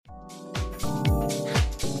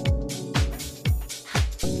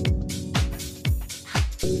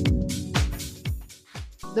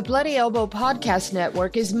The Bloody Elbow Podcast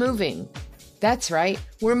Network is moving. That's right,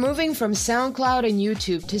 we're moving from SoundCloud and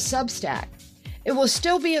YouTube to Substack. It will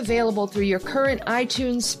still be available through your current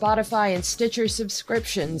iTunes, Spotify, and Stitcher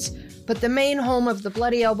subscriptions, but the main home of the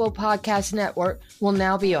Bloody Elbow Podcast Network will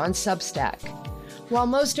now be on Substack. While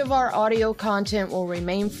most of our audio content will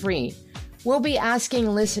remain free, we'll be asking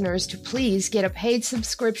listeners to please get a paid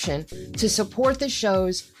subscription to support the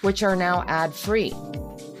shows, which are now ad-free.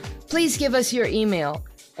 Please give us your email,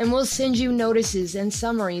 and we'll send you notices and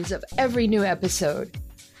summaries of every new episode.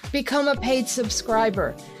 Become a paid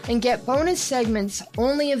subscriber and get bonus segments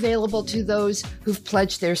only available to those who've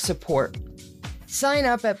pledged their support. Sign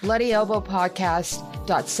up at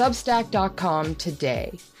bloodyelbowpodcast.substack.com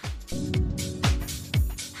today.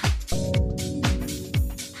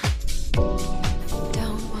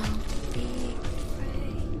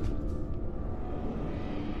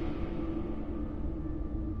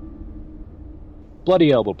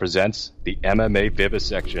 Bloody Elbow presents the MMA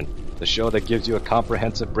Vivisection, the show that gives you a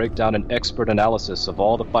comprehensive breakdown and expert analysis of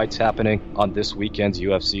all the fights happening on this weekend's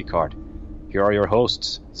UFC card. Here are your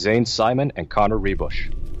hosts, Zane Simon and Connor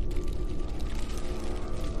Rebush.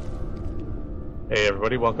 Hey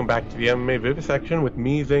everybody, welcome back to the MMA Vivisection with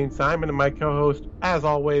me, Zane Simon, and my co-host, as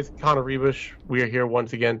always, Connor Rebush. We are here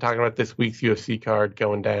once again talking about this week's UFC card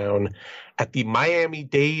going down at the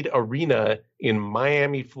Miami-Dade Arena in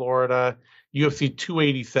Miami, Florida. UFC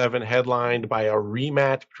 287 headlined by a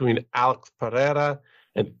rematch between Alex Pereira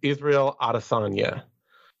and Israel Adesanya.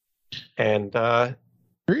 And very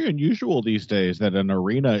unusual these days that an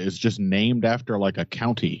arena is just named after like a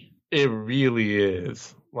county. It really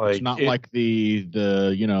is. Like it's not like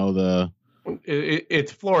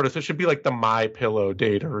it's Florida, so it should be like the My Pillow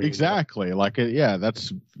Dade Arena. Exactly. Like yeah,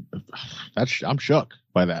 that's I'm shook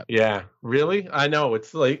by that. Yeah, really? I know.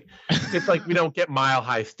 It's like we don't get Mile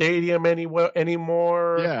High Stadium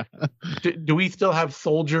anymore. Yeah. Do we still have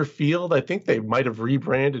Soldier Field? I think they might have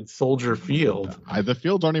rebranded Soldier Field. The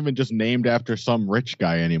fields aren't even just named after some rich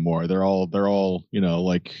guy anymore. They're all they're all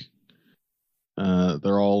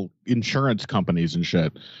insurance companies and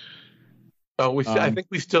shit. Oh, I think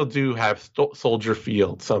we still do have Soldier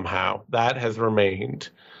Field somehow. That has remained.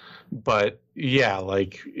 But yeah,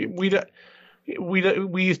 like we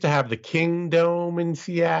used to have the King Dome in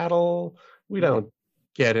Seattle. We don't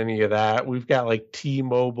get any of that. We've got like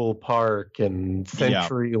T-Mobile Park and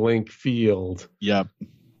CenturyLink Field. Yep.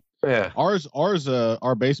 Yeah.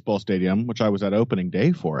 Our baseball stadium, which I was at opening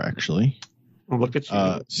day for, actually. Look at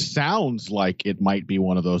you. Sounds like it might be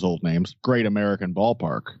one of those old names, Great American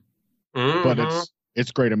Ballpark. Mm-hmm. But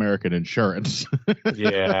it's Great American Insurance.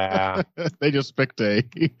 Yeah. They just picked a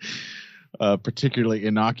particularly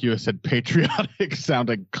innocuous and patriotic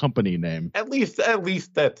sounding company name. At least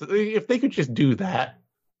that's, if they could just do that,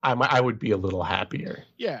 I would be a little happier.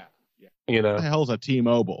 Yeah. You know, what the hell's a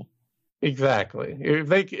T-Mobile? Exactly.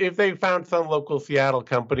 If they found some local Seattle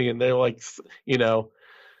company and they're like,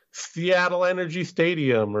 Seattle Energy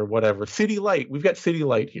Stadium or whatever, City Light. We've got City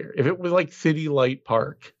Light here. If it was like City Light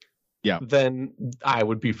Park, then I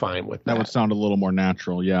would be fine with that. That would sound a little more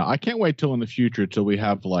natural. Yeah, I can't wait till in the future till we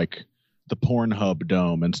have like the Pornhub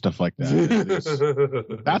Dome and stuff like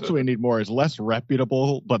that. That's what we need more, is less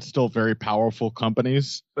reputable but still very powerful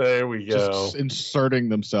companies. There we go. Just inserting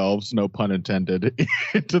themselves, no pun intended,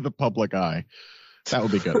 into the public eye. That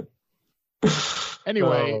would be good.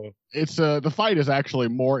 Anyway, it's the fight is actually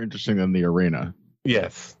more interesting than the arena.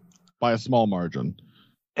 Yes. By a small margin.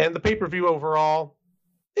 And the pay-per-view overall,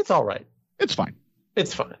 it's all right. It's fine.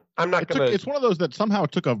 It's fine. It's one of those that somehow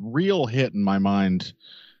took a real hit in my mind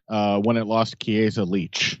when it lost Chiesa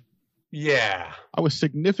Leach. Yeah. I was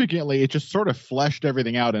significantly, it just sort of fleshed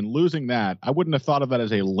everything out, and losing that, I wouldn't have thought of that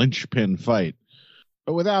as a linchpin fight.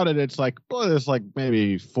 But without it, it's like, well, there's like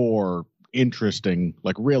maybe four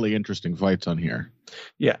really interesting fights on here.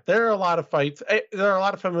 Yeah, there are a lot of fights. There are a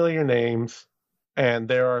lot of familiar names, and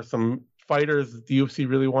there are some fighters that the UFC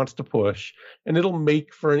really wants to push, and it'll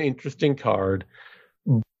make for an interesting card.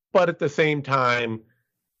 But at the same time,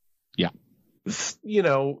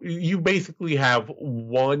 you basically have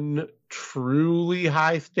one truly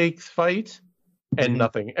high stakes fight and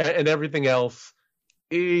nothing, and everything else.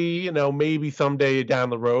 Maybe someday down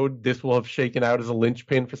the road, this will have shaken out as a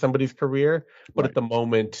linchpin for somebody's career. But at the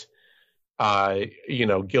moment,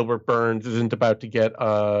 Gilbert Burns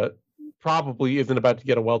probably isn't about to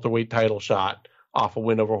get a welterweight title shot off a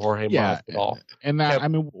win over Jorge Masvidal. And that,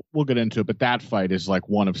 we'll get into it, but that fight is like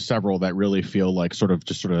one of several that really feel like sort of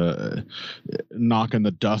knocking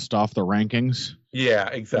the dust off the rankings. Yeah,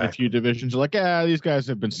 exactly. In a few divisions, like, these guys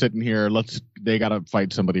have been sitting here. They got to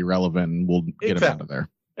fight somebody relevant, and we'll get them out of there.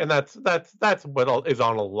 And that's what is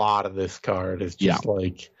on a lot of this card, is just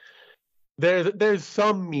like there's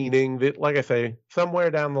some meaning that, like I say, somewhere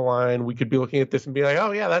down the line we could be looking at this and be like,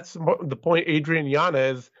 oh yeah, that's the point. Adrian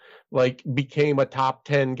Yanez like became a top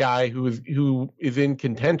 10 guy who is in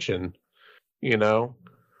contention, you know,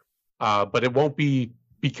 but it won't be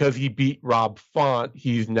because he beat Rob Font,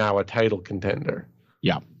 he's now a title contender.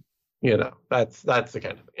 Yeah, you know, that's the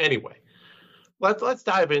kind of. Anyway, let's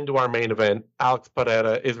dive into our main event: Alex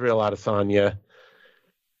Pereira, Israel Adesanya,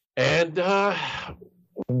 and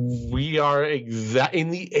we are in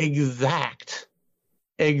the exact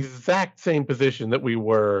same position that we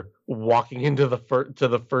were walking into the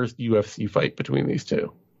first UFC fight between these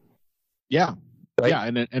two. Yeah. Right? Yeah,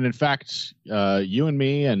 and in fact, you and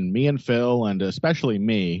me and Phil, and especially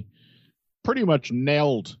me, pretty much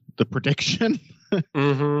nailed the prediction.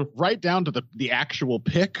 Right down to the actual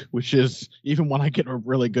pick, which is, even when I get a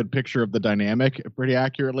really good picture of the dynamic pretty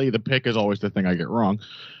accurately, the pick is always the thing I get wrong.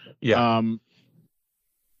 Yeah.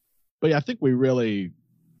 But yeah, I think we really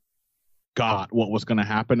got what was going to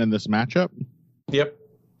happen in this matchup. Yep.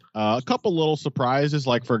 A couple little surprises,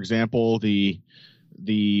 like for example, we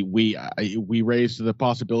raised the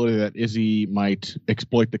possibility that Izzy might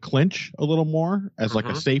exploit the clinch a little more as like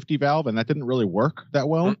a safety valve, and that didn't really work that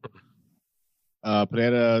well.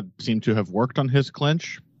 Pereira seemed to have worked on his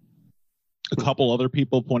clinch. A couple other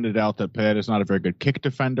people pointed out that Pereira is not a very good kick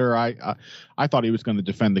defender. I thought he was going to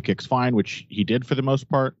defend the kicks fine, which he did for the most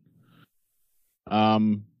part.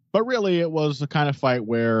 But really, it was the kind of fight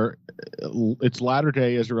where it's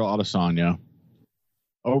latter-day Israel Adesanya.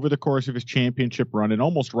 Over the course of his championship run, and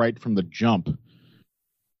almost right from the jump,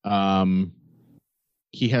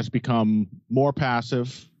 he has become more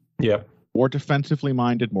passive, more defensively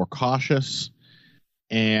minded, more cautious,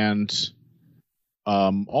 and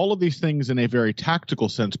all of these things in a very tactical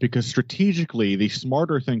sense, because strategically, the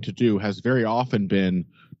smarter thing to do has very often been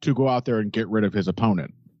to go out there and get rid of his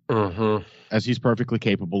opponent, as he's perfectly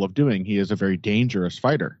capable of doing. He is a very dangerous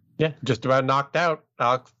fighter. Yeah, just about knocked out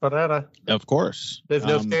Alex Pereira. Of course. There's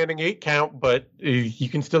no standing 8 count, but you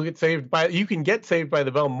can still get saved by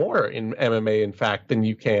the bell more in MMA, in fact, than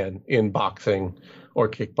you can in boxing or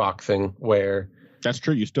kickboxing, where that's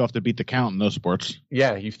true. You still have to beat the count in those sports.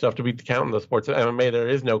 Yeah, you still have to beat the count in those sports. In MMA, there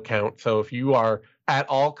is no count. So if you are at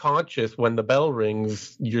all conscious when the bell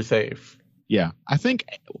rings, you're safe. Yeah, I think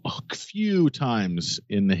a few times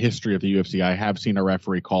in the history of the UFC, I have seen a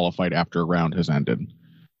referee call a fight after a round has ended.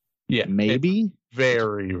 Yeah, maybe.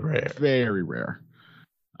 Very rare. Very rare.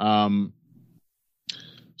 So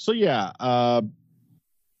yeah,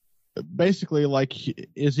 basically, like,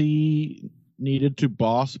 Izzy needed to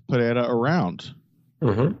boss Pereira around.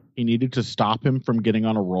 He needed to stop him from getting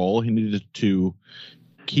on a roll. He needed to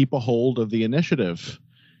keep a hold of the initiative.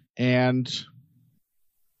 And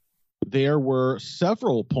there were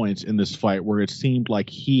several points in this fight where it seemed like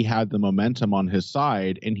he had the momentum on his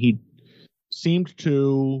side, and he seemed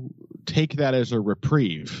to take that as a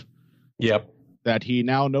reprieve. Yep. That he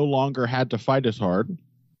now no longer had to fight as hard,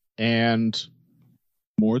 and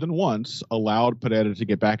more than once allowed Pereira to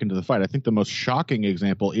get back into the fight. I think the most shocking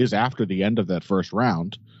example is after the end of that first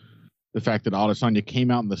round. The fact that Adesanya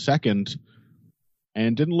came out in the second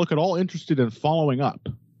and didn't look at all interested in following up.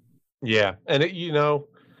 Yeah. And you got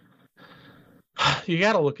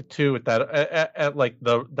to look at too at that at like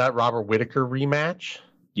that Robert Whittaker rematch.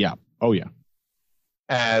 Yeah. Oh yeah.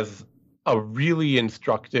 As a really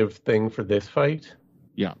instructive thing for this fight.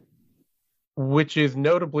 Yeah. Which is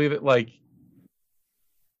notably that, like,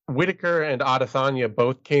 Whittaker and Adesanya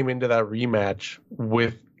both came into that rematch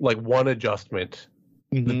with like one adjustment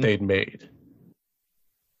that they'd made.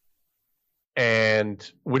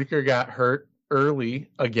 And Whittaker got hurt early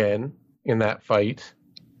again in that fight,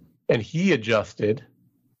 and he adjusted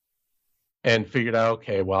and figured out,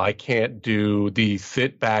 okay, well, I can't do the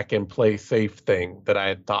sit back and play safe thing that I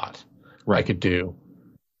had thought I could do.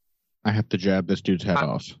 I have to jab this dude's head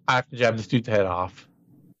off. I have to jab this dude's head off.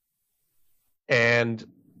 And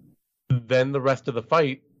then the rest of the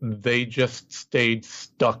fight, they just stayed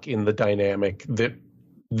stuck in the dynamic that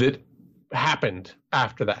happened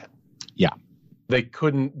after that. Yeah. They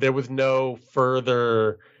couldn't, there was no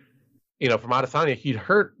further, from Adesanya, he'd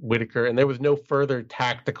hurt Whittaker, and there was no further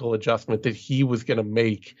tactical adjustment that he was going to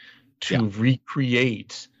make to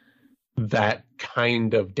recreate that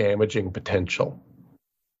kind of damaging potential.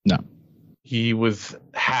 No. He was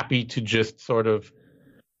happy to just sort of,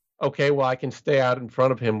 okay, well, I can stay out in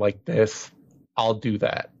front of him like this. I'll do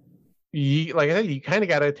that. Like I said, you kind of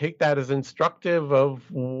got to take that as instructive of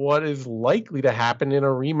what is likely to happen in a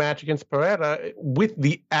rematch against Pereira, with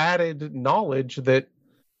the added knowledge that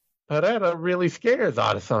Pereira really scares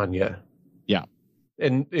Adesanya. Yeah.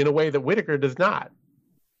 And in a way that Whitaker does not.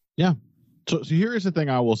 Yeah. So here is the thing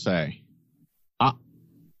I will say.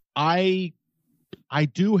 I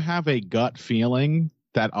do have a gut feeling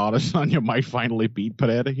that Adesanya might finally beat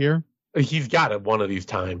Pereira here. He's got it one of these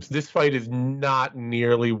times. This fight is not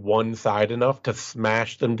nearly one side enough to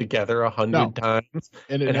smash them together 100 times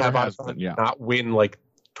and have Adesanya not win like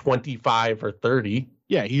 25 or 30.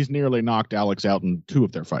 Yeah, he's nearly knocked Alex out in two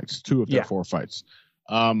of their 4 fights.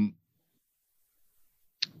 Or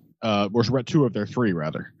two of their 3,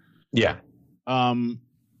 rather. Yeah.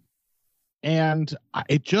 And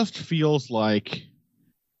it just feels like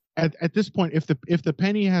at this point, if the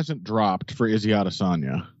penny hasn't dropped for Izzy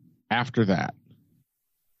Adesanya after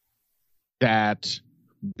that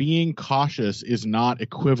being cautious is not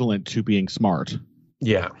equivalent to being smart.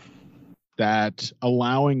 Yeah. That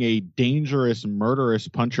allowing a dangerous, murderous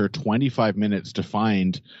puncher 25 minutes to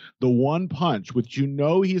find the one punch, which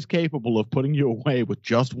he's capable of putting you away with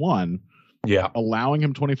just one. Yeah. Allowing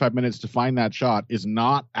him 25 minutes to find that shot is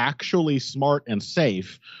not actually smart and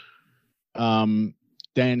safe. Then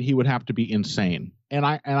he would have to be insane. And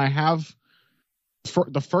I have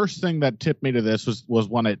the first thing that tipped me to this was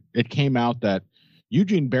when it came out that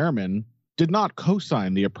Eugene Behrman did not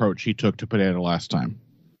co-sign the approach he took to Pereira last time.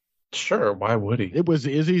 Sure, why would he? It was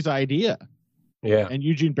Izzy's idea. Yeah. And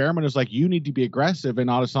Eugene Behrman is like, you need to be aggressive, and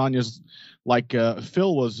Adesanya's like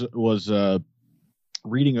Phil was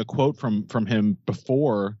reading a quote from him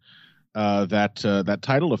before that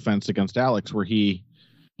title offense against Alex, where he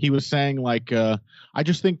was saying like, I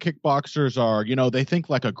just think kickboxers are, they think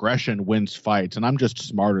like aggression wins fights, and I'm just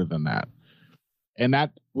smarter than that. And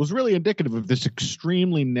that was really indicative of this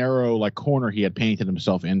extremely narrow like corner he had painted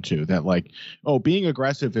himself into, that like, oh, being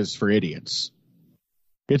aggressive is for idiots.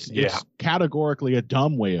 It's categorically a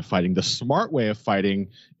dumb way of fighting. The smart way of fighting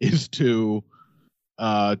is to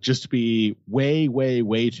just be way, way,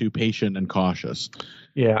 way too patient and cautious.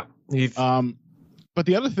 Yeah. But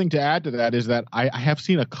the other thing to add to that is that I have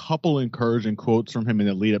seen a couple encouraging quotes from him in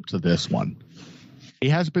the lead up to this one. He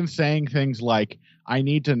has been saying things like, I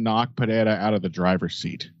need to knock Pereira out of the driver's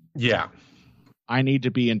seat. Yeah. I need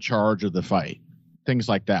to be in charge of the fight. Things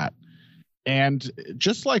like that. And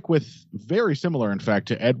just like with very similar, in fact,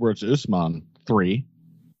 to Edwards Usman 3,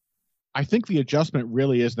 I think the adjustment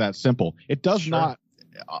really is that simple. It does not,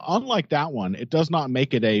 unlike that one, it does not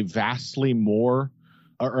make it a vastly more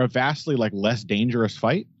or a vastly like less dangerous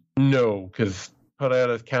fight. No, because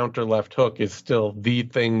Pereira's counter left hook is still the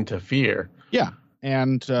thing to fear. Yeah.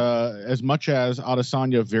 And as much as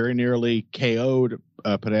Adesanya very nearly KO'd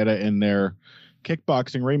Pereira in their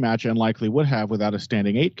kickboxing rematch and likely would have without a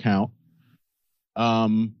standing 8 count,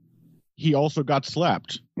 he also got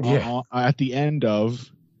slept at the end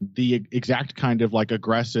of the exact kind of like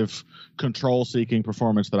aggressive control-seeking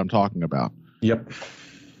performance that I'm talking about. Yep.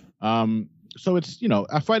 So it's,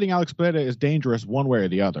 fighting Alex Pereira is dangerous one way or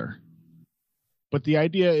the other. But the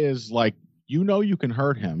idea is like, you can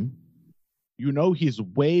hurt him. He's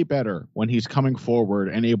way better when he's coming forward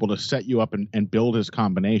and able to set you up and build his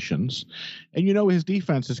combinations. And his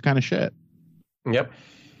defense is kind of shit. Yep.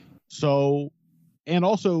 So, and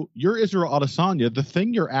also, you're Israel Adesanya. The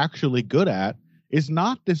thing you're actually good at is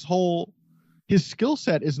not his skill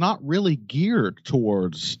set is not really geared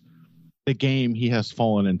towards the game he has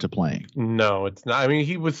fallen into playing. No, it's not. I mean,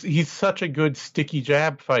 he's such a good sticky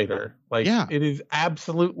jab fighter. Like, it is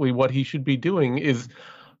absolutely what he should be doing is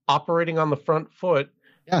operating on the front foot,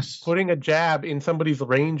 putting a jab in somebody's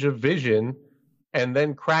range of vision, and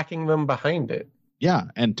then cracking them behind it. Yeah,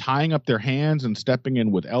 and tying up their hands and stepping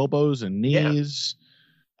in with elbows and knees,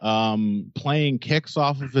 playing kicks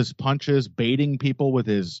off of his punches, baiting people with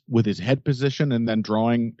his head position, and then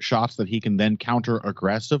drawing shots that he can then counter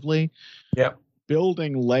aggressively. Yep.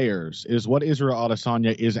 Building layers is what Israel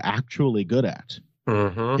Adesanya is actually good at.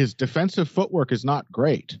 Mm-hmm. His defensive footwork is not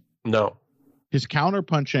great. No. His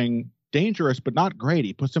counterpunching, dangerous, but not great.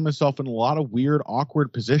 He puts himself in a lot of weird,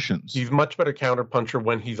 awkward positions. He's much better counterpuncher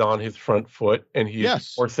when he's on his front foot and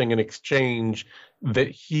he's forcing an exchange that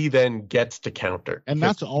he then gets to counter. And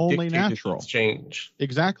that's only natural. Exchange.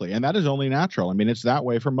 Exactly. And that is only natural. I mean, it's that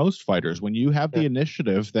way for most fighters. When you have the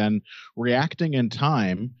initiative, then reacting in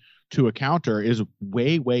time to a counter is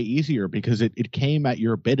way, way easier because it came at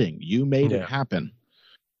your bidding. You made it happen.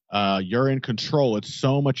 You're in control. It's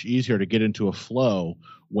so much easier to get into a flow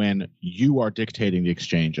when you are dictating the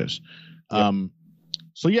exchanges. Yep.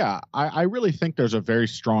 I really think there's a very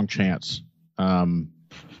strong chance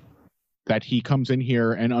that he comes in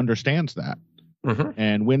here and understands that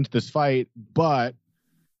and wins this fight. But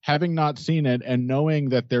having not seen it and knowing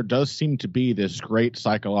that there does seem to be this great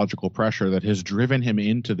psychological pressure that has driven him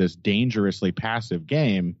into this dangerously passive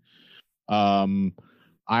game, I'm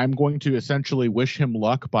going to essentially wish him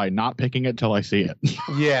luck by not picking it till I see it.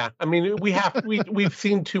 Yeah, I mean, we've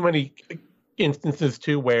seen too many instances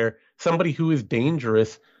too where somebody who is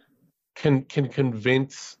dangerous can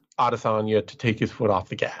convince Adesanya to take his foot off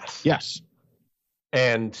the gas. Yes,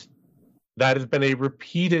 and that has been a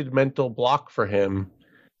repeated mental block for him.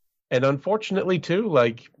 And unfortunately, too,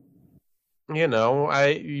 like, you know,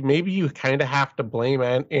 maybe you kind of have to blame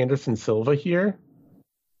Anderson Silva here,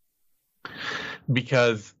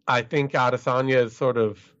 because I think Adesanya is sort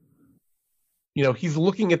of, you know, he's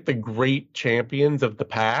looking at the great champions of the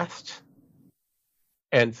past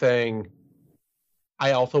and saying,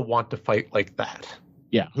 I also want to fight like that.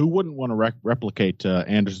 Yeah, who wouldn't want to replicate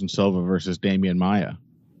Anderson Silva versus Damian Maia?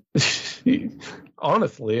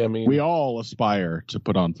 Honestly, I mean, we all aspire to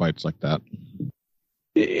put on fights like that.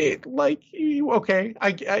 Okay,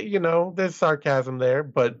 I you know, there's sarcasm there,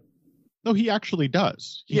 but no, he actually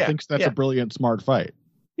does. He thinks that's a brilliant, smart fight.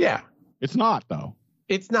 Yeah, it's not though.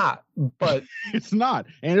 It's not, but it's not.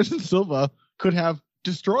 Anderson Silva could have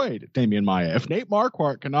destroyed Damian Maia. If Nate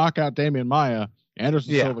Marquardt can knock out Damian Maia,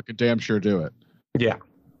 Anderson Silva could damn sure do it. Yeah,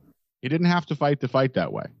 he didn't have to fight the fight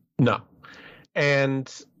that way. No,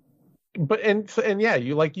 and yeah,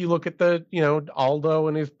 you look at the, you know, Aldo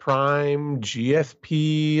in his prime,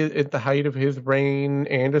 GSP at the height of his reign,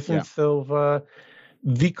 Anderson Silva.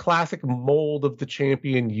 The classic mold of the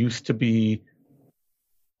champion used to be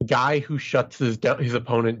guy who shuts his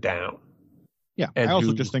opponent down. Yeah, and I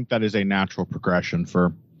also just think that is a natural progression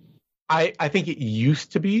for. I think it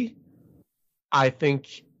used to be. I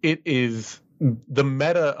think it is, the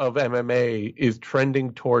meta of MMA is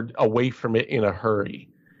trending toward away from it in a hurry.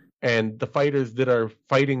 And the fighters that are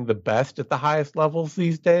fighting the best at the highest levels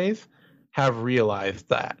these days have realized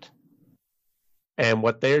that. And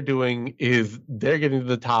what they're doing is they're getting to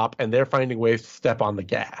the top and they're finding ways to step on the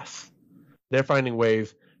gas. They're finding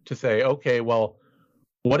ways to say, okay, well,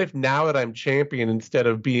 what if now that I'm champion, instead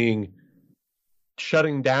of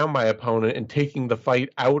shutting down my opponent and taking the fight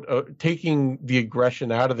out, taking the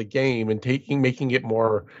aggression out of the game and making it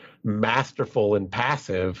more masterful and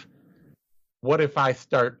passive, what if I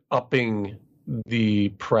start upping the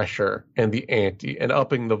pressure and the ante and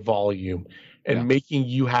upping the volume and making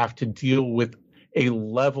you have to deal with a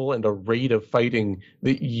level and a rate of fighting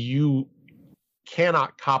that you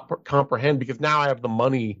cannot comprehend, because now I have the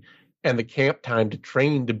money and the camp time to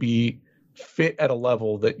train to be fit at a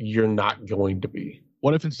level that you're not going to be.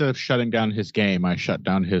 What if instead of shutting down his game, I shut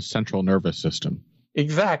down his central nervous system?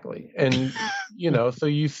 Exactly. And, you know, so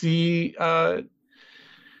you see...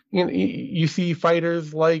 you see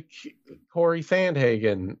fighters like Corey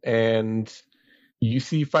Sandhagen, and you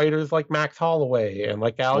see fighters like Max Holloway and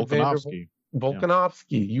like Alexander Volkanovski.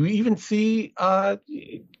 Yeah. You even see, Islam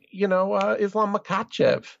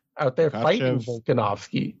Makhachev out there fighting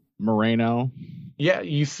Volkanovski. Moreno. Yeah,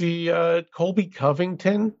 you see Colby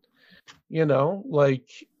Covington, you know, like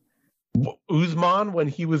Usman when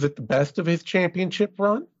he was at the best of his championship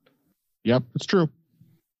run. Yep, it's true.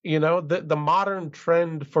 You know, the modern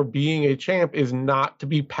trend for being a champ is not to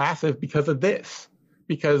be passive because of this.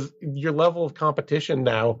 Because your level of competition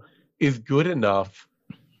now is good enough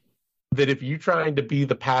that if you're trying to be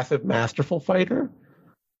the passive, masterful fighter,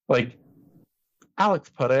 like Alex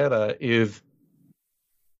Pereira is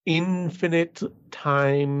infinite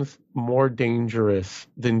times more dangerous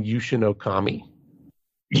than Yushin Okami.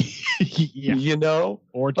 Yeah. You know?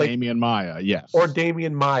 Or Damian Maia, yes. Or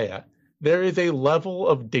Damian Maia. There is a level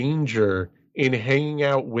of danger in hanging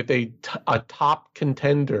out with a top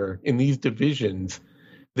contender in these divisions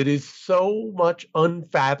that is so much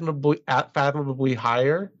unfathomably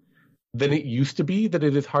higher than it used to be that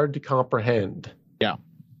it is hard to comprehend. Yeah.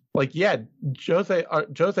 Like,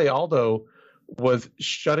 Jose Aldo was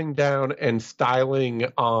shutting down and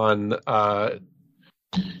styling on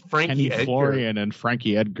Frankie Edgar. Florian and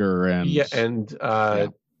Frankie Edgar and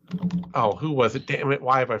oh, who was it? Damn it!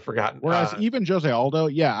 Why have I forgotten? Whereas even Jose Aldo,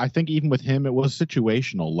 I think even with him, it was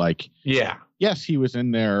situational. Like, yes, he was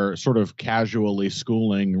in there sort of casually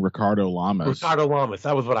schooling Ricardo Lamas. That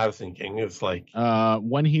was what I was thinking. It's like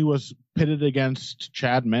when he was pitted against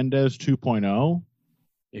Chad Mendes 2.0,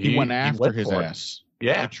 he went after his ass.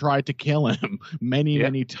 Yeah, he tried to kill him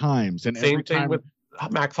many times, and same every thing time with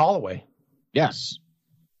Max Holloway. Yes,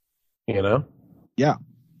 you know. Yeah.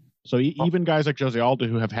 So even guys like Jose Aldo,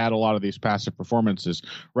 who have had a lot of these passive performances,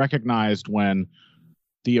 recognized when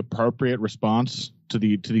the appropriate response to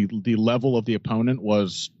the level of the opponent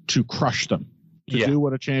was to crush them, to do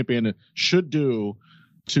what a champion should do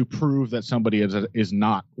to prove that somebody is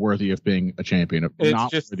not worthy of being a champion,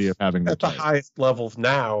 not worthy of having the title. At the highest levels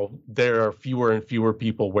now, there are fewer and fewer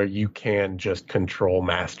people where you can just control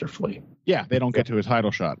masterfully. Yeah, they don't get to a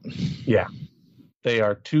title shot. Yeah. They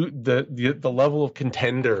are the level of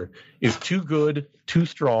contender is too good, too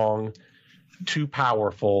strong, too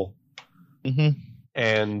powerful. Mm-hmm.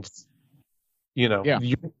 And,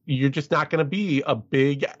 you're just not going to be a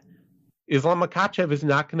big... Islam Makhachev is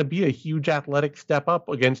not going to be a huge athletic step up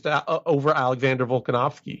against over Alexander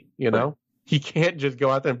Volkanovski, Right. He can't just go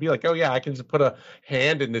out there and be like, oh, yeah, I can just put a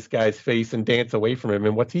hand in this guy's face and dance away from him.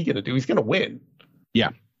 And what's he going to do? He's going to win.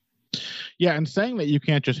 Yeah. Yeah, and saying that you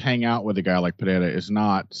can't just hang out with a guy like Pereira is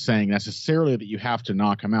not saying necessarily that you have to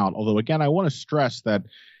knock him out. Although, again, I want to stress that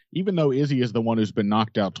even though Izzy is the one who's been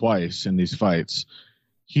knocked out twice in these fights,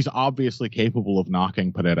 he's obviously capable of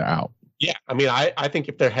knocking Pereira out. Yeah, I mean, I think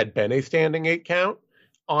if there had been a standing 8 count,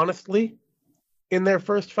 honestly, in their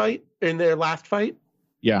last fight,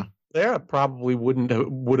 yeah, there probably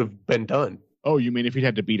would have been done. Oh, you mean if he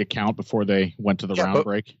had to beat a count before they went to the round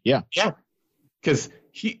break? Yeah, yeah, because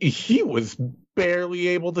he was barely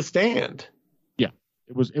able to stand. Yeah,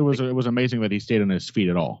 it was amazing that he stayed on his feet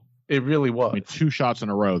at all. It really was. I mean, 2 shots in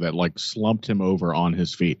a row that slumped him over on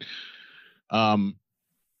his feet.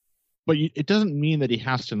 But it doesn't mean that he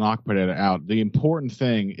has to knock Pereira out. The important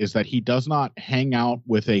thing is that he does not hang out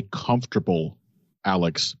with a comfortable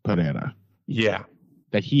Alex Pereira. Yeah.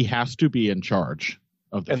 That he has to be in charge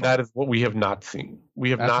of the fight. That is what we have not seen.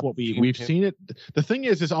 We've seen it. The thing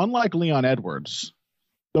is unlike Leon Edwards,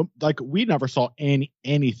 we never saw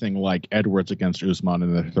anything like Edwards against Usman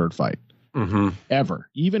in the third fight. Mm-hmm. Ever.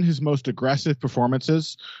 Even his most aggressive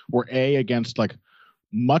performances were against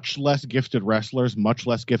much less gifted wrestlers, much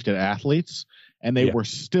less gifted athletes, and they were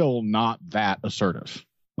still not that assertive.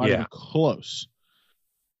 Not even close.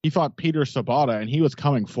 He fought Peter Sabata, and he was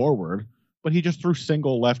coming forward, but he just threw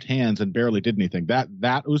single left hands and barely did anything.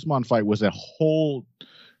 That Usman fight was it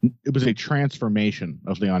was a transformation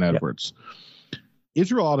of Leon Edwards.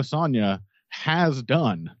 Israel Adesanya has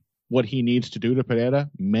done what he needs to do to Pereira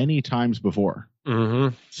many times before.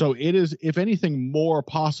 Mm-hmm. So it is, if anything, more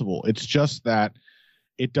possible. It's just that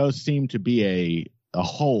it does seem to be a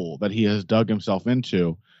hole that he has dug himself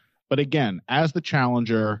into. But again, as the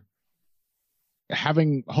challenger,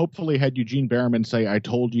 having hopefully had Eugene Berriman say, I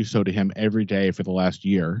told you so to him every day for the last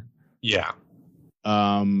year. Yeah.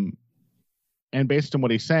 And based on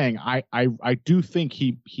what he's saying, I do think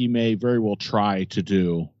he may very well try to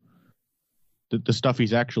do the stuff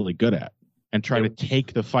he's actually good at and try to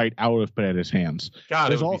take the fight out of Pereira's hands.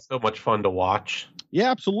 God, it would be so much fun to watch.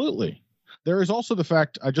 Yeah, absolutely. There is also the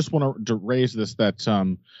fact, I just want to raise this, that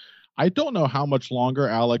I don't know how much longer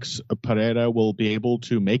Alex Pereira will be able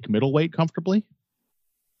to make middleweight comfortably.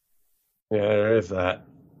 Yeah, there is that.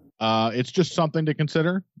 It's just something to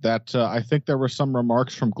consider. That I think there were some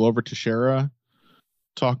remarks from Glover Teixeira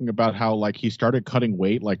talking about how he started cutting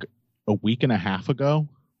weight a week and a half ago.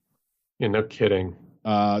 Yeah, no kidding.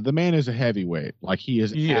 The man is a heavyweight. He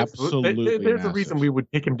is absolutely There's massive. a reason we would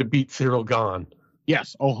pick him to beat Cyril Gahn.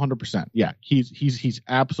 Yes, 100%. Yeah, he's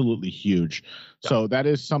absolutely huge. Yeah. So that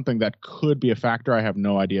is something that could be a factor. I have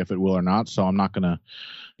no idea if it will or not, so I'm not going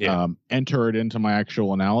to enter it into my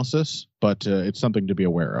actual analysis, but it's something to be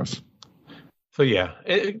aware of. So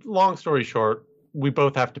long story short, we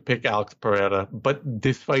both have to pick Alex Pereira, but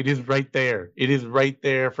this fight is right there. It is right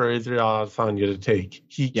there for Israel Adesanya to take.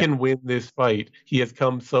 He can win this fight. He has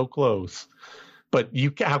come so close. But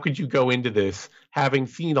how could you go into this having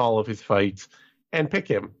seen all of his fights and pick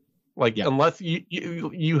him? Unless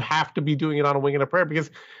you have to be doing it on a wing and a prayer,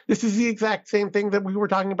 because this is the exact same thing that we were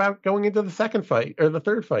talking about going into the second fight, or the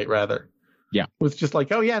third fight rather. Yeah. It was just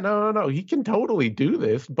no. He can totally do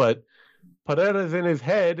this, but Pereira's in his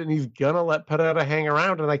head and he's going to let Pereira hang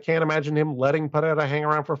around, and I can't imagine him letting Pereira hang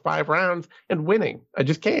around for 5 rounds and winning. I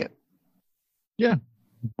just can't. Yeah.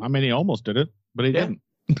 I mean, he almost did it, but he didn't.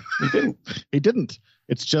 He didn't. He didn't.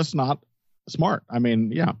 It's just not smart. I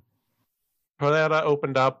mean, yeah. Pereira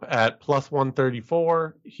opened up at plus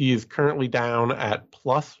 134. He is currently down at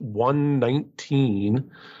plus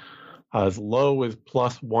 119. As low as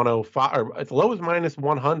plus 105, or as low as minus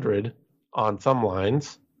 100 on some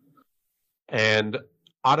lines. And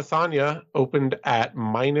Adesanya opened at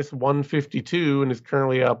minus 152 and is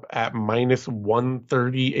currently up at minus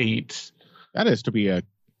 138. That is to be a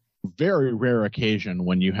very rare occasion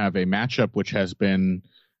when you have a matchup which has been,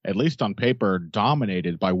 at least on paper,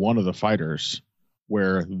 dominated by one of the fighters,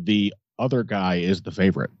 where the other guy is the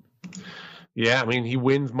favorite. Yeah, I mean,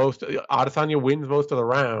 Adesanya wins most of the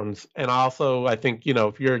rounds. And also, I think,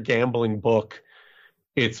 if you're a gambling book,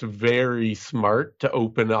 it's very smart to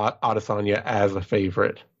open Adesanya as a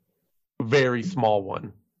favorite. Very small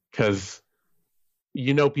one. Because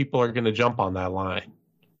people are going to jump on that line.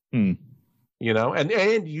 Hmm. And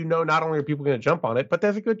not only are people going to jump on it, but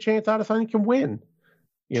there's a good chance Adesanya can win.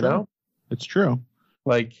 Know? It's true.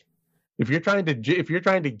 Like, if you're trying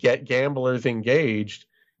to get gamblers engaged,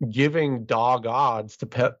 giving dog odds to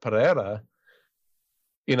Pereira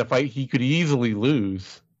in a fight he could easily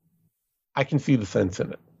lose, I can see the sense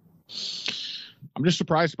in it. I'm just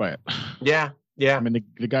surprised by it. Yeah. I mean,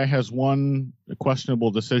 the guy has one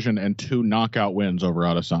questionable decision and 2 knockout wins over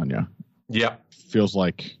Adesanya. Yeah. Feels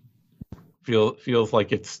like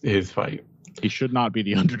it's his fight. He should not be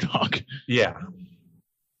the underdog. Yeah.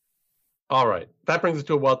 All right. That brings us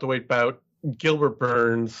to a welterweight bout. Gilbert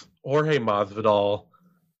Burns, Jorge Masvidal,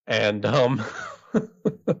 and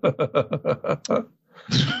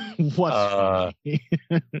What's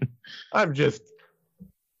I'm just,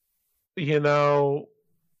 man,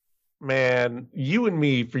 for you and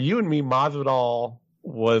me, Masvidal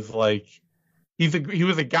was like, he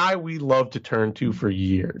was a guy we loved to turn to for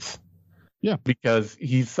years. Yeah. Because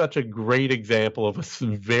he's such a great example of a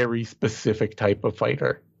very specific type of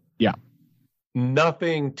fighter. Yeah.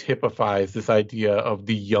 Nothing typifies this idea of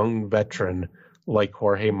the young veteran like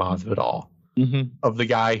Jorge Masvidal, of the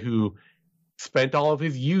guy who spent all of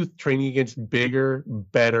his youth training against bigger,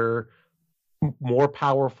 better, more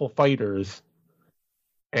powerful fighters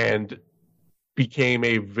and became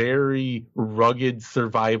a very rugged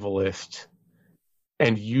survivalist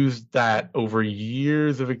and used that over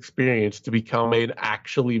years of experience to become an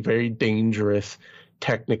actually very dangerous,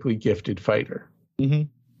 technically gifted fighter. Mm-hmm.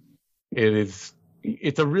 It's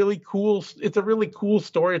a really cool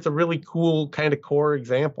story. It's a really cool kind of core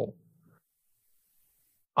example.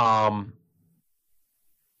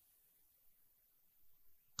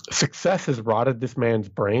 Success has rotted this man's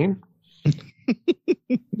brain.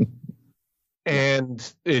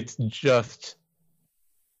 And it's just,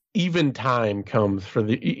 even time comes for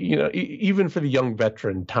even for the young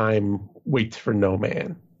veteran, time waits for no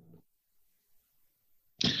man.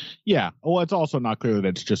 Yeah. Well, it's also not clear that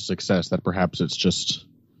it's just success, that perhaps it's just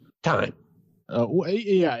time.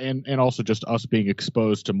 Yeah. And also just us being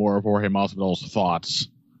exposed to more of Jorge Masvidal's thoughts.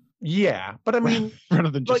 Yeah. But I mean,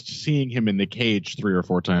 rather than just seeing him in the cage 3 or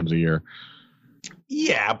 4 times a year.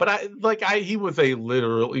 Yeah. But he was a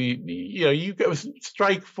literally, you go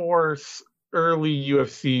Strike Force, early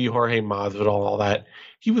UFC, Jorge Masvidal, all that.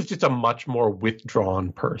 He was just a much more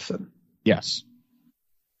withdrawn person. Yes.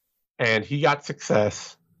 And he got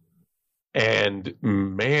success. And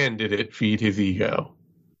man, did it feed his ego.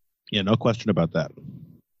 Yeah, no question about that.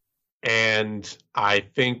 And I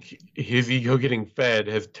think his ego getting fed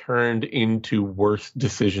has turned into worse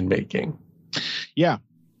decision making. Yeah.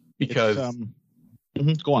 Because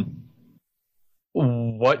go on.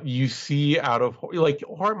 What you see out of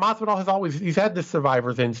Masvidal he's had this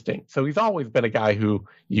survivor's instinct. So he's always been a guy who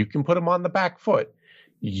you can put him on the back foot.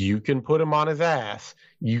 You can put him on his ass.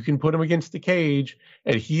 You can put him against the cage,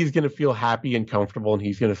 and he's going to feel happy and comfortable, and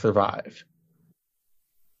he's going to survive.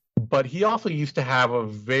 But he also used to have a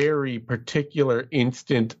very particular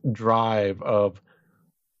instant drive of,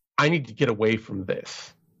 I need to get away from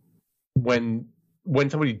this. When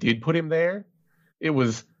somebody did put him there, it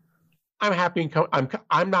was, I'm happy and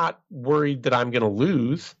I'm not worried that I'm going to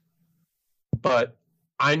lose, but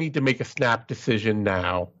I need to make a snap decision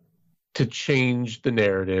now to change the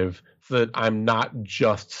narrative so that I'm not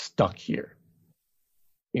just stuck here.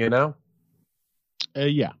 Yeah.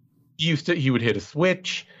 He would hit a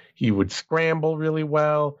switch. He would scramble really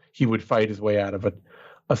well. He would fight his way out of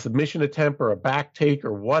a submission attempt or a back take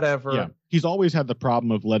or whatever. Yeah. He's always had the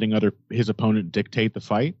problem of letting his opponent dictate the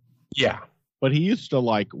fight. Yeah. But he used to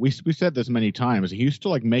we said this many times. He used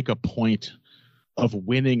to make a point of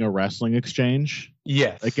winning a wrestling exchange.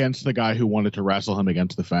 Yes. Against the guy who wanted to wrestle him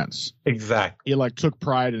against the fence. Exactly. He took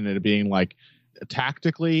pride in it being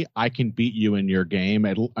tactically, I can beat you in your game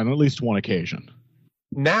on at least one occasion.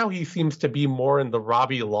 Now he seems to be more in the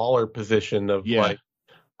Robbie Lawler position of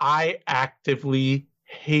I actively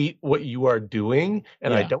hate what you are doing,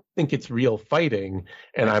 and I don't think it's real fighting,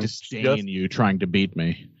 and I'm disdain you trying to beat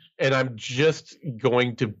me. And I'm just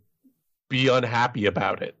going to be unhappy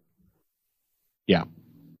about it. Yeah.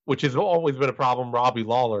 Which has always been a problem Robbie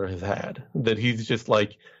Lawler has had. That he's just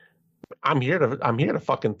I'm here to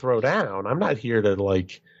fucking throw down. I'm not here to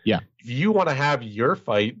if you want to have your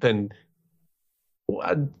fight, then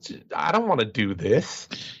I don't want to do this.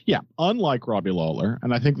 Yeah. Unlike Robbie Lawler,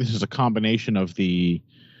 and I think this is a combination of the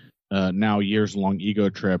now years-long ego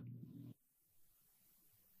trip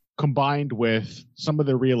combined with some of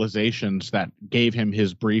the realizations that gave him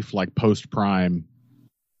his brief, like, post-prime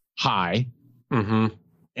high,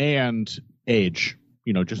 and age,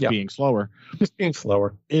 just being slower. Just being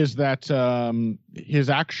slower. Is that his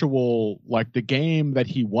actual, like, the game that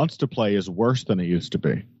he wants to play is worse than it used to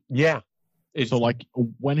be. Yeah. So, like,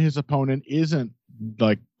 when his opponent isn't,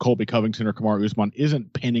 like, Colby Covington or Kamaru Usman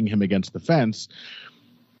isn't pinning him against the fence,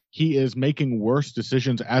 he is making worse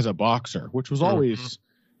decisions as a boxer, which was always,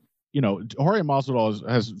 Jorge Masvidal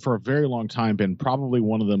has for a very long time been probably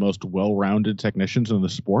one of the most well-rounded technicians in the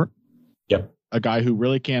sport. Yep. A guy who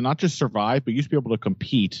really can not just survive, but used to be able to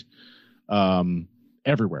compete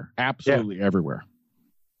everywhere, absolutely everywhere.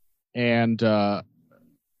 And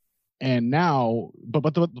now,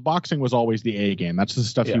 but the boxing was always the A game. That's the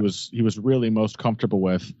stuff he was really most comfortable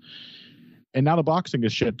with. And now the boxing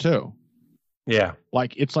is shit too. Yeah.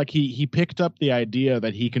 Like, it's like he picked up the idea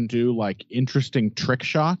that he can do, like, interesting trick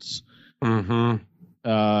shots in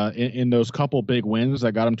those couple big wins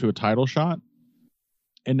that got him to a title shot.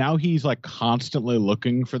 And now he's, like, constantly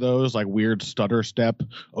looking for those, like, weird stutter step,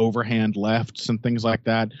 overhand lefts and things like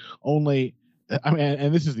that. Only, I mean,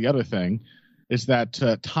 and this is the other thing, is that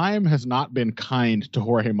time has not been kind to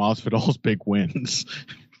Jorge Masvidal's big wins.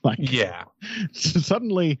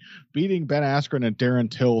 Suddenly beating Ben Askren and Darren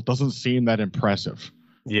Till doesn't seem that impressive.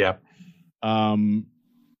 Yeah. So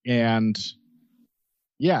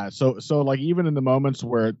like, even in the moments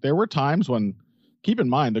where there were times when, keep in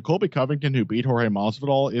mind, the Colby Covington who beat Jorge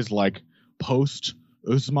Masvidal is like post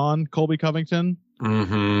Usman Colby Covington,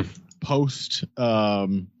 post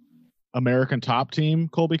American Top Team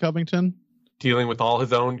Colby Covington, dealing with all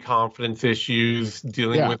his own confidence issues,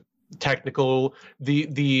 dealing with tactical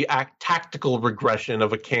regression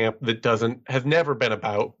of a camp that has never been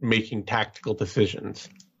about making tactical decisions.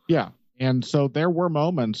 Yeah. And so there were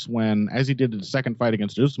moments when, as he did in the second fight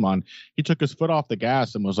against Usman, he took his foot off the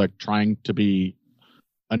gas and was, like, trying to be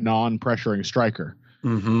a non-pressuring striker,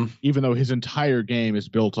 even though his entire game is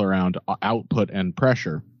built around output and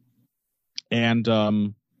pressure. And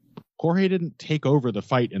Jorge didn't take over the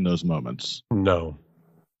fight in those moments. No.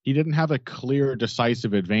 He didn't have a clear,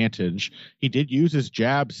 decisive advantage. He did use his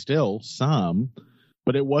jab still, some,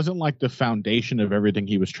 but it wasn't like the foundation of everything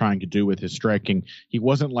he was trying to do with his striking. He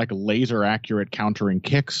wasn't like laser accurate countering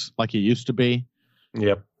kicks like he used to be.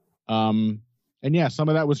 Yep. And yeah, some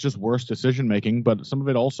of that was just worse decision making, but some of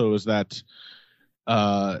it also is that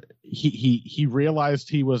he realized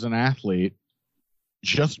he was an athlete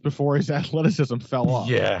just before his athleticism fell off.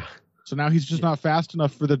 Yeah. So now he's just not fast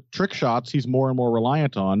enough for the trick shots he's more and more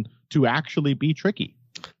reliant on to actually be tricky.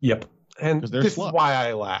 Yep. And this is why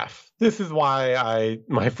I laugh. This is why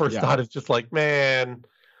my first thought is just like, man,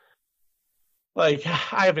 like,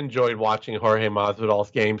 I've enjoyed watching Jorge Masvidal's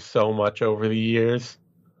game so much over the years.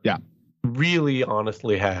 Yeah. Really,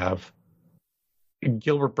 honestly have.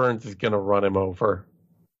 Gilbert Burns is going to run him over.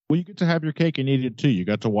 Well, you get to have your cake and eat it too. You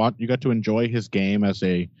got to enjoy his game as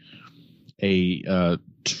a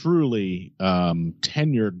truly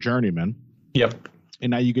tenured journeyman. Yep.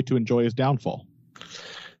 And now you get to enjoy his downfall.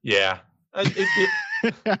 Yeah. I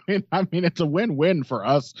mean, it's a win-win for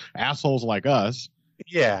us assholes like us.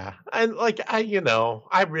 Yeah. And like,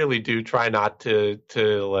 I really do try not to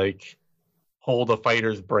like hold a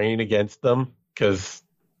fighter's brain against them, because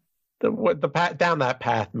down that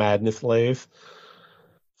path madness lays.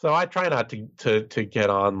 So I try not to get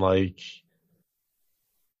on, like,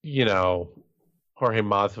 Jorge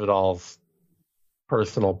Masvidal's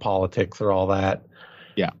personal politics or all that.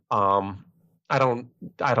 Yeah. I don't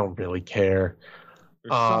really care.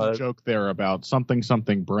 There's some joke there about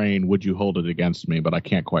something brain. Would you hold it against me? But I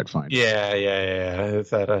can't quite find it. Yeah. Is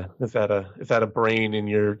that a brain in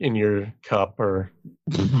your cup or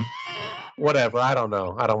whatever? I don't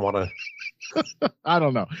know. I don't want to. I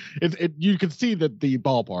don't know. You can see the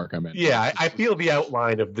ballpark I'm in. Yeah, I feel the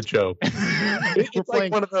outline of the joke. It's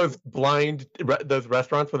like one of those those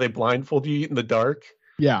restaurants where they blindfold you in the dark.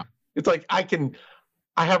 Yeah. It's like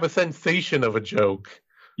I have a sensation of a joke.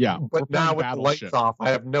 Yeah. But now with the lights off, I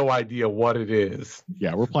have no idea what it is.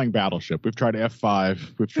 Yeah, we're playing Battleship. We've tried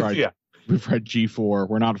F5. We've tried G4.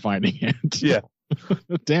 We're not finding it. Yeah.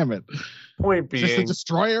 Damn it. Point being, is this a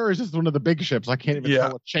destroyer or is this one of the big ships? I can't even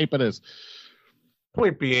tell what shape it is.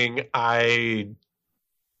 Point being, I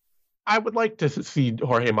would like to see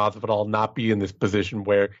Jorge Masvidal not be in this position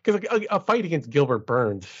where, because a fight against Gilbert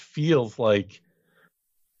Burns feels like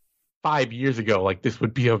 5 years ago, like this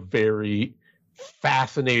would be a very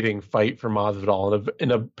fascinating fight for Masvidal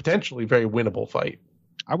and a potentially very winnable fight.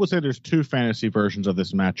 I would say there's two fantasy versions of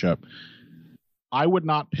this matchup. I would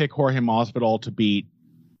not pick Jorge Masvidal to beat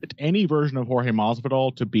any version of Jorge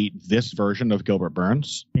Masvidal to beat this version of Gilbert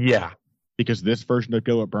Burns. Yeah. Because this version of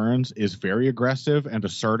Gilbert Burns is very aggressive and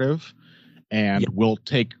assertive and will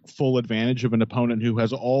take full advantage of an opponent who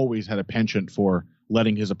has always had a penchant for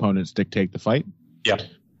letting his opponents dictate the fight. Yeah,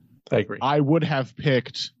 I agree. I would have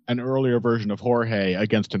picked an earlier version of Jorge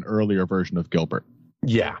against an earlier version of Gilbert.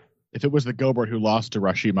 Yeah. If it was the Gilbert who lost to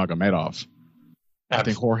Rashid Magomedov, I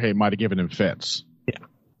think Jorge might have given him fits. Yeah.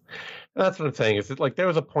 That's what I'm saying. Is that, like, there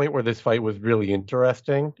was a point where this fight was really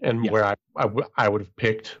interesting and where I would have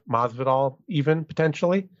picked Masvidal even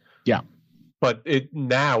potentially. Yeah. But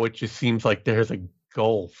now it just seems like there's a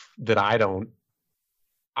gulf that I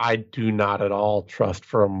do not at all trust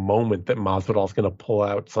for a moment that Masvidal's going to pull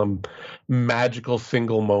out some magical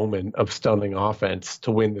single moment of stunning offense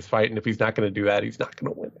to win this fight. And if he's not going to do that, he's not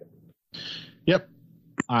going to win it. Yep.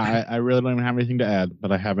 I really don't even have anything to add,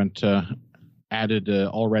 but I haven't added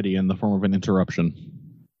already in the form of an interruption.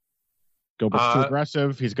 Gilbert's too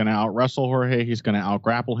aggressive. He's going to out-wrestle Jorge. He's going to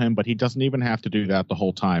out-grapple him, but he doesn't even have to do that the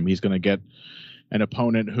whole time. He's going to get an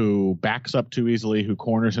opponent who backs up too easily, who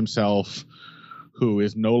corners himself, who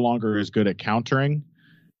is no longer as good at countering,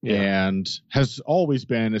 and has always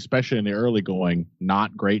been, especially in the early going,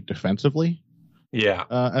 not great defensively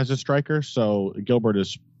as a striker. So Gilbert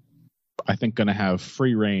is, I think, going to have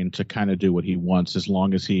free reign to kind of do what he wants as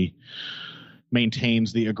long as he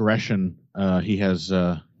maintains the aggression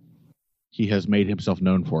he has made himself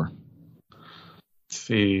known for. Let's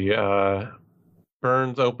see.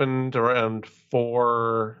 Burns opened around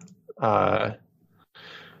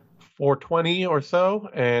 420 or so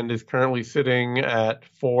and is currently sitting at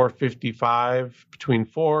 455, between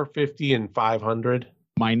 450 and 500.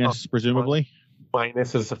 Minus, presumably?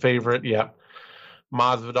 Minus is the favorite, yeah.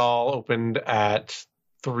 Masvidal opened at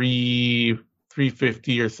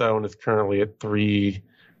 350 or so and is currently at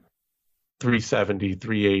 370,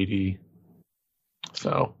 380.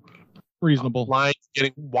 So reasonable. Line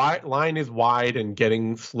is wide and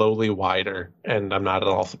getting slowly wider, and I'm not at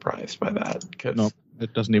all surprised by that. Nope,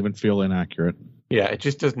 it doesn't even feel inaccurate. Yeah, it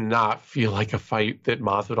just does not feel like a fight that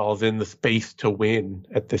Masvidal is in the space to win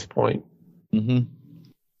at this point. Mm-hmm.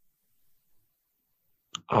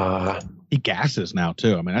 He gasses now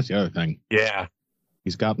too. I mean, that's the other thing. Yeah,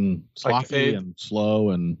 he's gotten sloppy and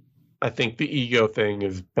slow, and I think the ego thing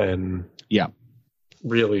has been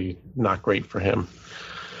really not great for him.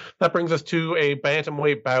 That brings us to a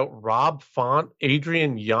bantamweight bout: Rob Font,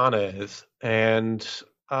 Adrian Yanez, and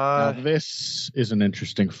now this is an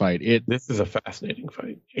interesting fight. This is a fascinating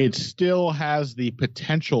fight. It still has the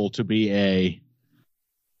potential to be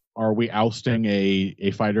are we ousting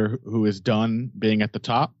a fighter who is done being at the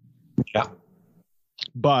top? Yeah.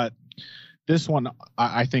 But this one,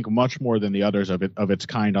 I think much more than the others of its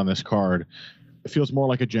kind on this card, it feels more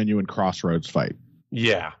like a genuine crossroads fight.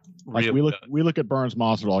 Yeah. Like really we look at Burns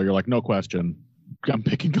Masvidal, you're like, no question, I'm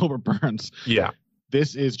picking Gilbert Burns. Yeah.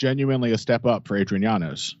 This is genuinely a step up for Adrian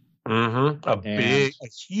Yanez. Mm-hmm. A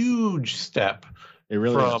huge step. It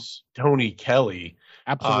really from is. Tony Kelly.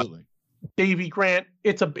 Absolutely. Davy Grant,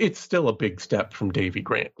 it's still a big step from Davy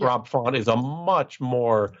Grant. Yeah. Rob Font is a much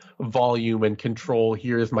more volume and control.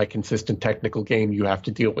 Here is my consistent technical game you have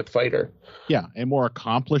to deal with fighter. Yeah, a more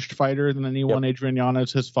accomplished fighter than anyone Adrian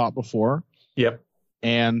Yanez has fought before. Yep.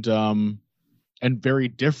 And very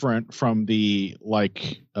different from the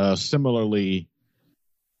similar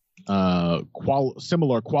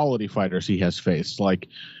quality fighters he has faced.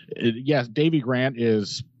 Yes, Davy Grant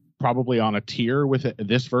is probably on a tier with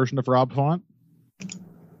this version of Rob Font,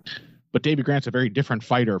 but Davy Grant's a very different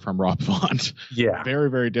fighter from Rob Font. Yeah,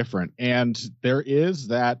 very, very different. And there is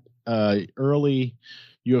that early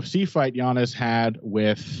UFC fight Yanez had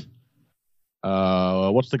with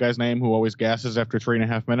what's the guy's name who always gasses after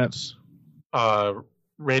 3.5 minutes?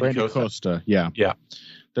 Randy Costa. Yeah.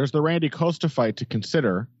 There's the Randy Costa fight to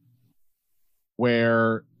consider,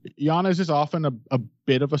 where Yanez is often a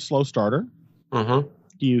bit of a slow starter. Mm-hmm.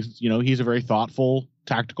 He's a very thoughtful,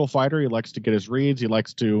 tactical fighter. He likes to get his reads. He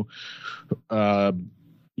likes to get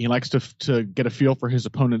a feel for his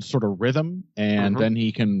opponent's sort of rhythm, and then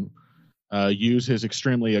he can use his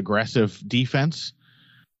extremely aggressive defense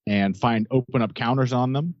and open up counters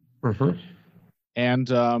on them. Mm-hmm. And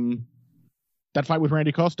that fight with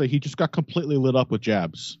Randy Costa, he just got completely lit up with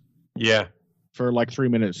jabs. Yeah. For 3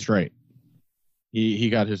 minutes straight.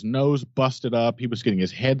 He got his nose busted up. He was getting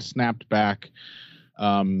his head snapped back.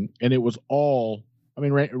 And it was all,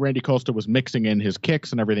 Randy Costa was mixing in his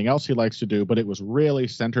kicks and everything else he likes to do, but it was really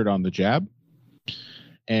centered on the jab.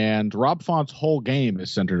 And Rob Font's whole game is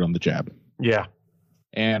centered on the jab. Yeah.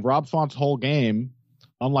 And Rob Font's whole game,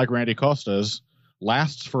 unlike Randy Costa's,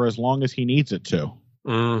 lasts for as long as he needs it to.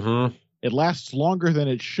 Mm-hmm. It lasts longer than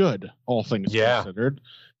it should, all things considered,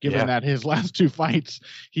 given that his last 2 fights,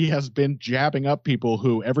 he has been jabbing up people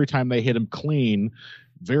who, every time they hit him clean,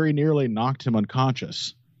 very nearly knocked him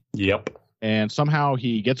unconscious. Yep. And somehow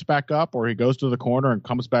he gets back up, or he goes to the corner and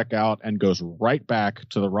comes back out and goes right back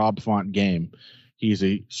to the Rob Font game. He's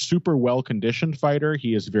a super well-conditioned fighter.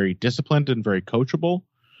 He is very disciplined and very coachable.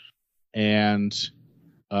 And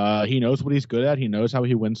he knows what he's good at. He knows how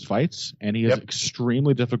he wins fights. And he is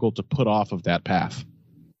extremely difficult to put off of that path.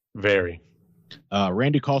 Very.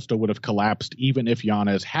 Randy Costa would have collapsed even if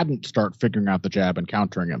Yanez hadn't started figuring out the jab and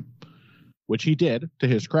countering him, which he did, to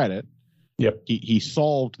his credit. Yep. He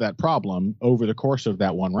solved that problem over the course of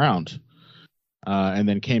that 1 round, and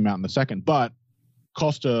then came out in the second. But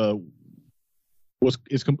Costa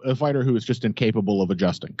is a fighter who is just incapable of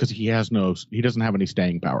adjusting because he doesn't have any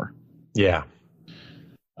staying power. Yeah.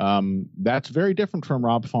 That's very different from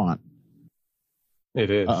Rob Font. It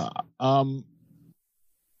is.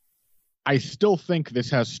 I still think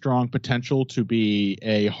this has strong potential to be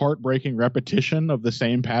a heartbreaking repetition of the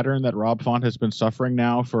same pattern that Rob Font has been suffering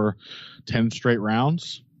now for 10 straight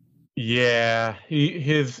rounds. Yeah,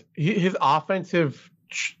 his offensive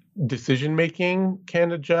decision making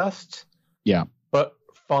can adjust. Yeah, but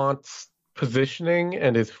Font's positioning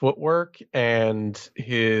and his footwork and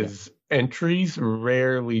his entries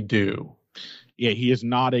rarely do. Yeah, he is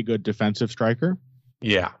not a good defensive striker.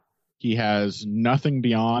 Yeah. He has nothing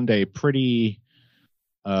beyond a pretty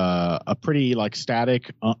like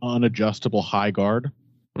static, unadjustable high guard.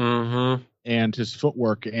 Mm-hmm. And his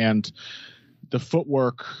footwork, and the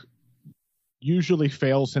footwork usually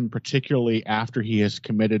fails him, particularly after he has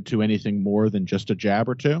committed to anything more than just a jab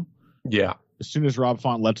or two. Yeah. As soon as Rob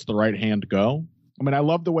Font lets the right hand go. I mean, I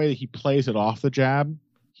love the way that he plays it off the jab.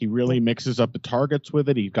 He really mixes up the targets with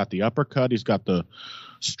it. He's got the uppercut. He's got the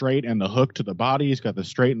straight and the hook to the body. He's got the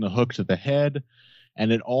straight and the hook to the head.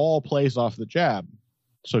 And it all plays off the jab.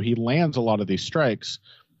 So he lands a lot of these strikes.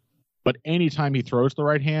 But anytime he throws the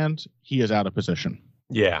right hand, he is out of position.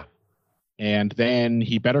 Yeah. And then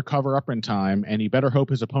he better cover up in time, and he better hope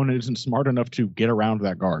his opponent isn't smart enough to get around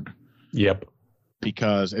that guard. Yep.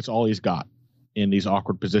 Because it's all he's got in these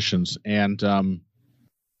awkward positions. And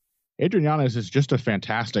Adrian Yanez is just a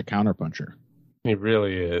fantastic counterpuncher. He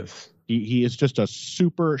really is. He is just a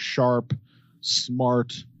super sharp,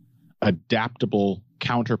 smart, adaptable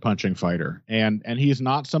counterpunching fighter. And he is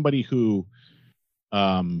not somebody who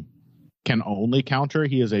can only counter.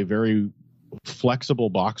 He is a very flexible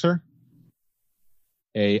boxer.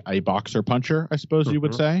 A boxer puncher, I suppose you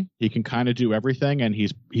would say. He can kind of do everything, and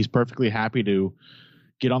he's perfectly happy to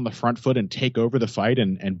get on the front foot and take over the fight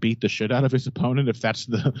and beat the shit out of his opponent if that's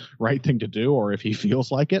the right thing to do, or if he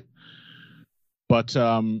feels like it. But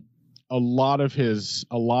a lot of his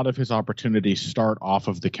opportunities start off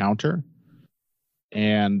of the counter,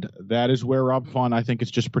 and that is where Rob Font, I think,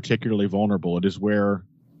 is just particularly vulnerable. It is where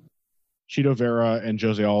Chito Vera and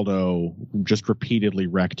Jose Aldo just repeatedly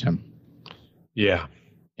wrecked him. Yeah.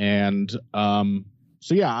 And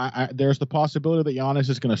so, yeah, there's the possibility that Yanez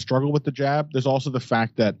is going to struggle with the jab. There's also the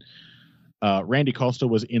fact that Randy Costa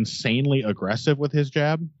was insanely aggressive with his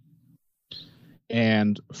jab.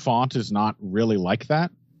 And Font is not really like that.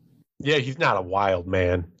 Yeah, he's not a wild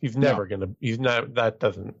man. He's never going to. He's not. That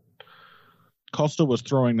doesn't. Costa was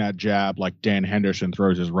throwing that jab like Dan Henderson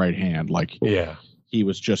throws his right hand. Like, yeah, he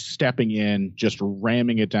was just stepping in, just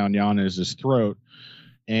ramming it down Yanez's throat.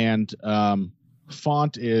 And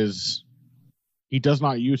Font he does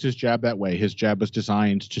not use his jab that way. His jab is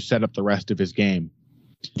designed to set up the rest of his game.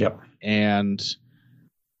 Yep. And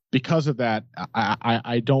because of that,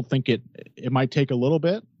 I don't think it might take a little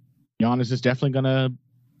bit. Yanez is definitely going to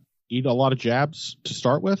eat a lot of jabs to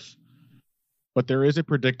start with, but there is a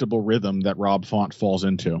predictable rhythm that Rob Font falls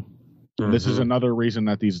into. Mm-hmm. This is another reason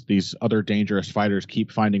that these other dangerous fighters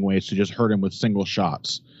keep finding ways to just hurt him with single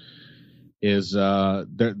shots. Is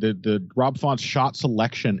the Rob Font's shot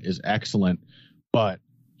selection is excellent, but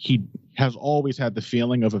he has always had the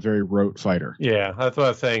feeling of a very rote fighter. Yeah, that's what I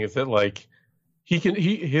was saying. Is that like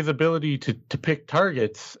his ability to pick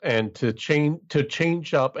targets and to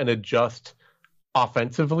change up and adjust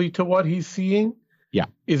offensively to what he's seeing,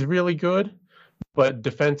 is really good. But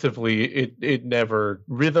defensively, it never,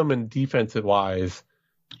 rhythm and defensive wise,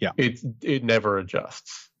 it never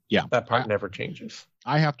adjusts. Yeah, that part never changes.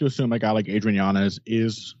 I have to assume a guy like Adrian Yanez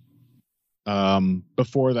is,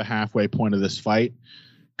 before the halfway point of this fight,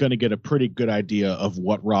 going to get a pretty good idea of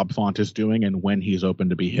what Rob Font is doing and when he's open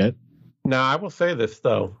to be hit. Now, I will say this,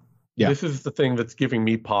 though. Yeah. This is the thing that's giving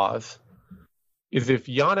me pause. Is if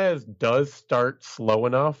Yanez does start slow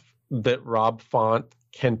enough that Rob Font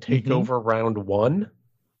can take over round one,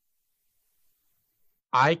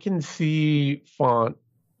 I can see Font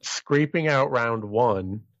scraping out round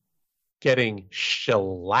one, getting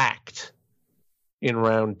shellacked in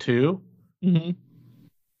round two, and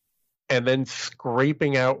then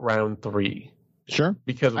scraping out round three. Sure.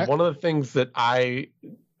 Because one of the things that I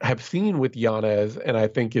have seen with Yanez, and I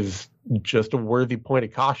think is just a worthy point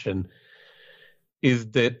of caution,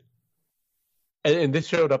 is that, and this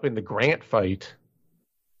showed up in the Grant fight,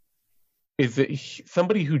 is that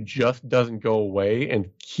somebody who just doesn't go away and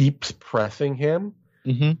keeps pressing him.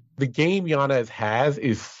 The game Yanez has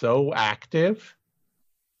is so active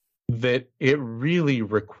that it really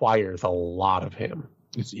requires a lot of him.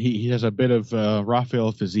 He has a bit of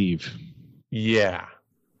Rafael Fiziev. Yeah.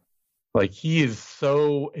 Like, his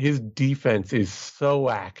defense is so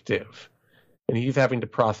active, and he's having to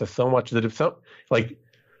process so much that if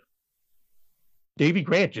Davy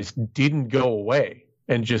Grant just didn't go away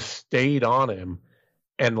and just stayed on him,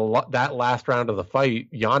 and that last round of the fight,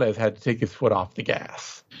 Yanez had to take his foot off the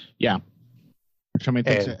gas. Yeah. Which, I mean,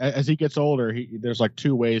 as he gets older, there's like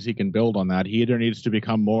two ways he can build on that. He either needs to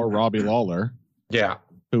become more Robbie Lawler,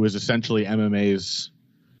 who is essentially MMA's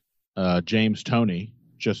James Toney,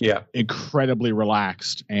 just incredibly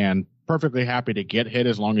relaxed and perfectly happy to get hit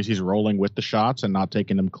as long as he's rolling with the shots and not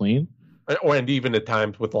taking them clean. And even at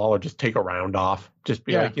times with Lawler, just take a round off. Just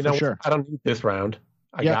be like, I don't need this round.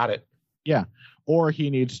 I got it. Yeah. Or he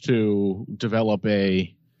needs to develop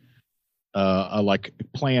a like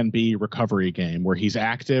plan B recovery game where he's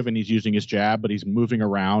active and he's using his jab, but he's moving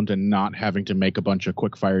around and not having to make a bunch of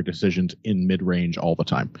quick fire decisions in mid range all the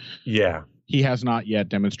time. Yeah. He has not yet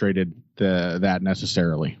demonstrated that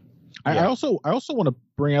necessarily. I also want to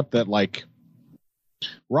bring up that, like,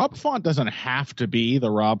 Rob Font doesn't have to be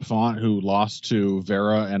the Rob Font who lost to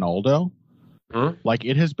Vera and Aldo. Like,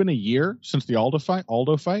 it has been a year since the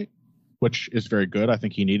Aldo fight, which is very good. I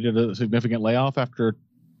think he needed a significant layoff after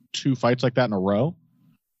two fights like that in a row.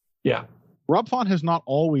 Yeah. Rob Font has not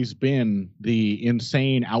always been the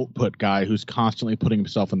insane output guy who's constantly putting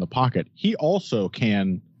himself in the pocket. He also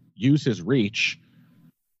can use his reach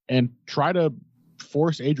and try to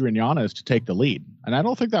force Adrian Yanez to take the lead. And I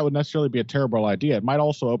don't think that would necessarily be a terrible idea. It might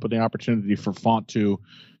also open the opportunity for Font to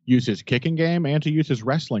use his kicking game and to use his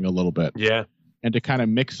wrestling a little bit. Yeah. And to kind of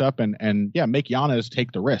mix up and make Yanez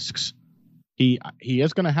take the risks. He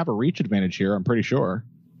is going to have a reach advantage here, I'm pretty sure.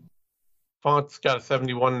 Font's got a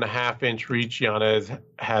 71.5-inch reach. Yanez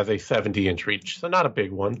has a 70-inch reach. So not a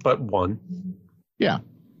big one, but one. Yeah.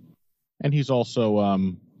 And he's also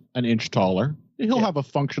an inch taller. He'll have a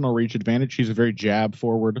functional reach advantage. He's a very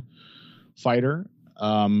jab-forward fighter.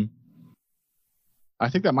 I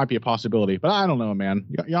think that might be a possibility, but I don't know, man.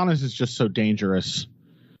 Yanez is just so dangerous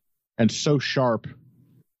and so sharp.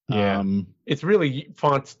 Yeah. It's really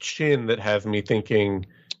Font's chin that has me thinking.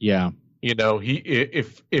 Yeah.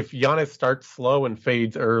 If Yanez starts slow and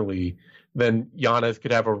fades early, then Yanez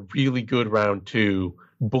could have a really good round two,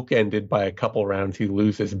 bookended by a couple rounds he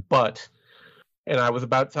loses. And I was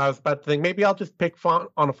about to think maybe I'll just pick Font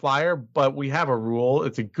on a flyer, but we have a rule.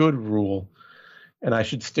 It's a good rule, and I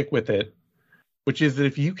should stick with it, which is that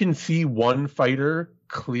if you can see one fighter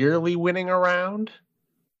clearly winning a round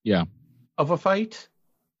of a fight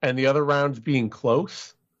and the other rounds being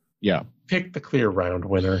close, pick the clear round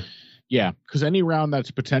winner. Yeah, because any round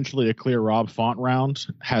that's potentially a clear Rob Font round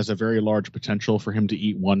has a very large potential for him to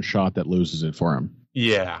eat one shot that loses it for him.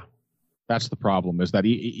 Yeah. That's the problem, is that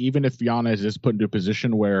even if Yanez is put into a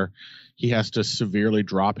position where he has to severely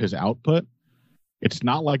drop his output, it's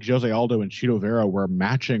not like Jose Aldo and Chito Vera were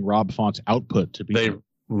matching Rob Font's output to be.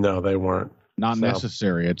 No, they weren't. Not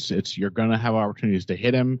necessary. It's you're going to have opportunities to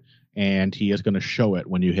hit him, and he is going to show it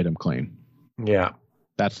when you hit him clean. Yeah.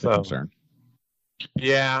 That's the concern.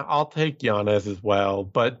 Yeah, I'll take Yanez as well,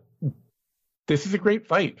 but this is a great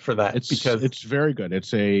fight for that because it's very good.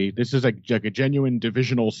 This is like a genuine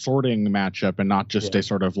divisional sorting matchup and not just a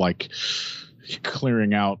sort of like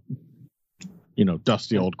clearing out,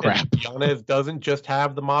 dusty old crap. And Yanez doesn't just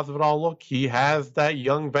have the Masvidal look; he has that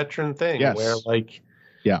young veteran thing where,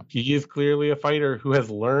 he is clearly a fighter who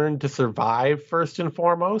has learned to survive first and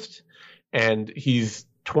foremost, and he's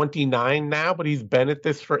 29 now, but he's been at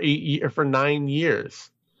this for 9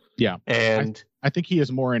 years. Yeah, and I think he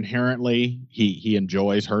is more inherently he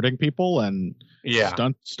enjoys hurting people and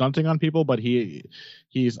stunting on people, but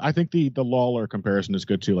he's I think the Lawler comparison is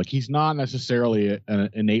good too. Like, he's not necessarily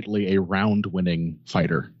innately a round winning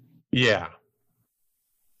fighter. Yeah,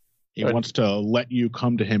 he wants to let you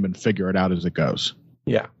come to him and figure it out as it goes.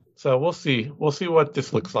 Yeah, so we'll see what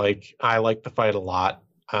this looks like. I like the fight a lot.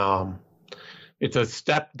 It's a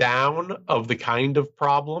step down of the kind of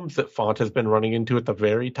problems that Font has been running into at the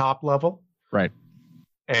very top level. Right.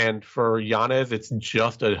 And for Yanez, it's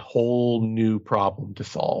just a whole new problem to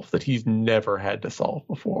solve that he's never had to solve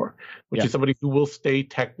before, which is somebody who will stay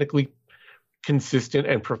technically consistent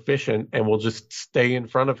and proficient and will just stay in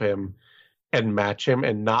front of him and match him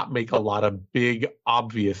and not make a lot of big,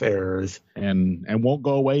 obvious errors. And won't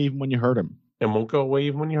go away even when you hurt him.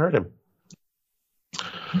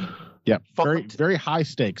 Yeah, very, very high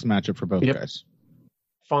stakes matchup for both guys.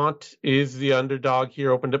 Font is the underdog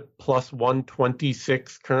here, opened at plus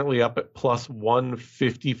 126, currently up at plus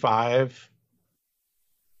 155.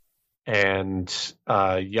 And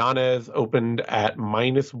Yanez opened at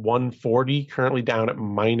minus 140, currently down at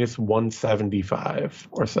minus 175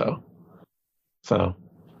 or so. So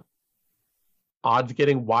odds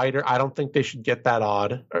getting wider. I don't think they should get that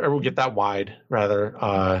odd, or get that wide,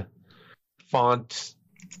 rather. Font,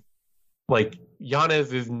 like,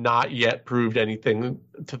 Yanez is not yet proved anything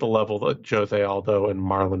to the level that Jose Aldo and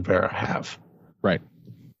Marlon Vera have. Right.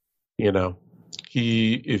 You know,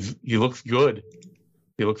 he looks good.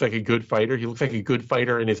 He looks like a good fighter. He looks like a good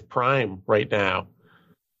fighter in his prime right now.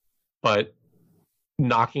 But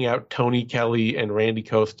knocking out Tony Kelly and Randy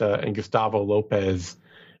Costa and Gustavo Lopez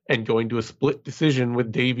and going to a split decision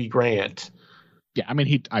with Davey Grant. Yeah, I mean,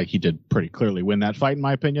 he did pretty clearly win that fight, in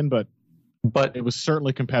my opinion, but it was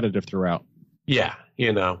certainly competitive throughout. Yeah,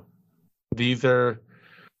 you know, these are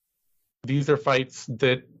fights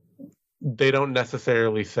that they don't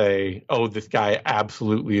necessarily say, oh, this guy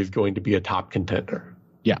absolutely is going to be a top contender.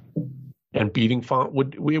 Yeah. And beating Font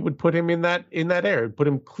would put him in that area. It would put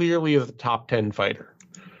him clearly as a top 10 fighter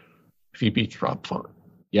if he beats Rob Font.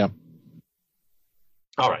 Yeah.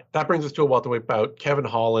 All right, that brings us to a welterweight bout. Kevin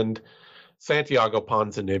Holland, Santiago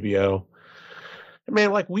Ponzinibbio.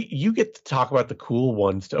 Man, like you get to talk about the cool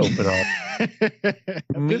ones to open up.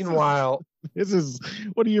 Meanwhile,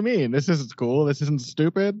 what do you mean? This isn't cool. This isn't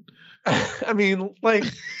stupid. I mean, like,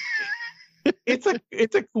 it's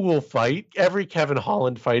a cool fight. Every Kevin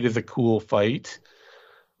Holland fight is a cool fight.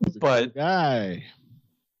 But guy,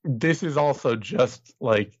 this is also just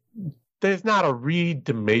like, there's not a read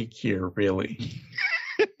to make here, really.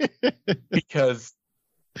 Because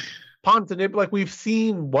Ponzinibbio, like, we've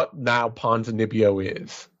seen what now Ponzinibbio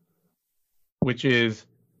is, which is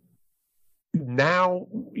now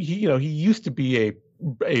he used to be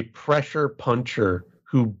a pressure puncher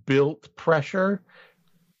who built pressure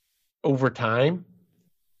over time,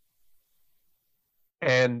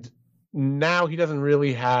 and now he doesn't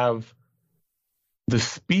really have the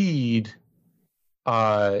speed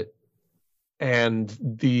and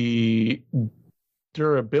the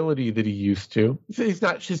durability that he used to. His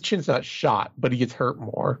chin's not shot, but he gets hurt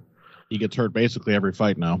more. He gets hurt basically every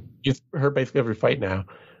fight now.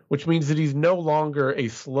 Which means that he's no longer a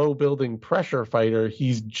slow building pressure fighter.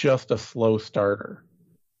 He's just a slow starter.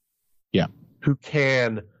 Yeah. Who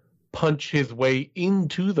can punch his way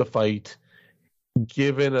into the fight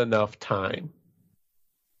given enough time.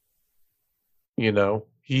 You know,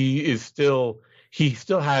 he still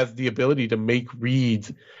has the ability to read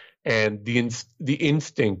reads and the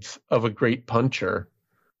instincts of a great puncher.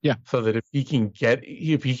 Yeah. So that if he can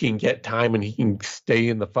get time and he can stay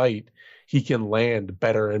in the fight, he can land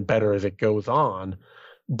better and better as it goes on.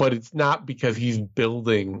 But it's not because he's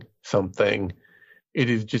building something. It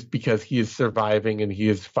is just because he is surviving and he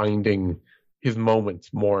is finding his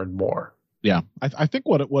moments more and more. Yeah. I think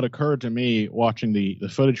what occurred to me watching the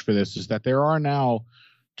footage for this is that there are now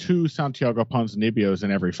 2 Santiago Ponzinibbios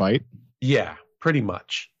in every fight. Yeah, pretty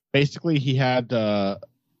much. Basically, he had,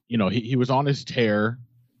 he was on his tear,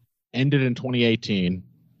 ended in 2018.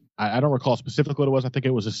 I don't recall specifically what it was. I think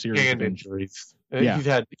it was a series of injuries.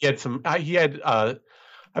 Yeah.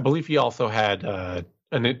 I believe he also had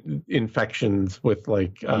infections with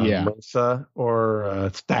MRSA or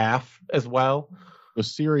staph as well. A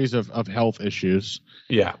series of health issues.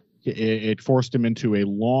 Yeah. It forced him into a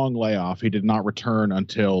long layoff. He did not return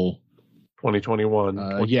until 2021.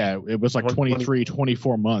 It was like 23,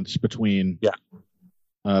 24 months between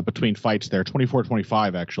fights there. 24,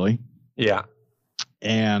 25 actually. Yeah.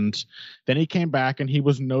 And then he came back and he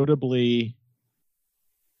was notably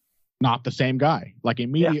not the same guy. Like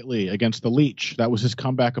immediately against the Leech. That was his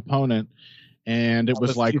comeback opponent. And it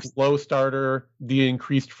was like slow starter, the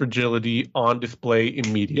increased fragility on display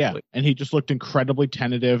immediately. Yeah, and he just looked incredibly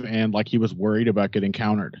tentative and like he was worried about getting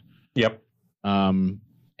countered. Yep.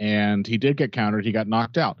 And he did get countered. He got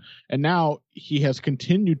knocked out. And now he has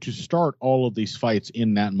continued to start all of these fights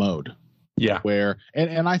in that mode. Yeah. Where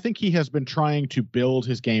and I think he has been trying to build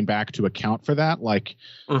his game back to account for that. Like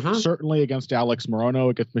certainly against Alex Morono,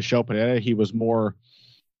 against Michel Pereira, he was more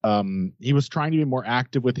he was trying to be more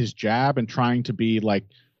active with his jab and trying to be like,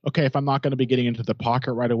 okay, if I'm not going to be getting into the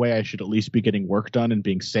pocket right away, I should at least be getting work done and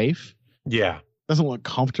being safe. Yeah. Doesn't look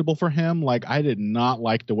comfortable for him. Like, I did not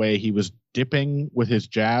like the way he was dipping with his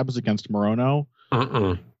jabs against Morono.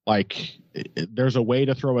 Like, there's a way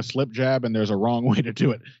to throw a slip jab and there's a wrong way to do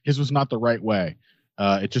it. His was not the right way.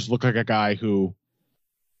 It just looked like a guy who,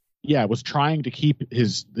 was trying to keep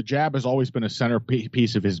the jab has always been a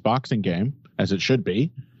centerpiece of his boxing game, as it should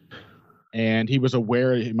be. And he was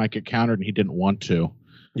aware he might get countered and he didn't want to.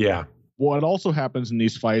 Yeah. What also happens in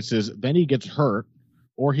these fights is then he gets hurt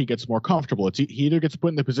or he gets more comfortable. He either gets put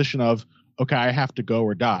in the position of, okay, I have to go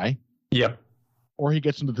or die. Yep. Or he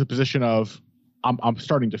gets into the position of, I'm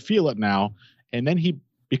starting to feel it now. And then he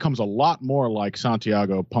becomes a lot more like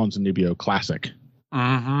Santiago Ponzinibbio classic.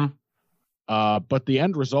 But the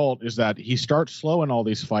end result is that he starts slow in all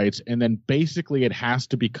these fights, and then basically it has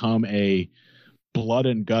to become a blood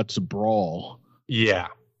and guts brawl. Yeah.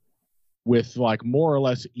 With like more or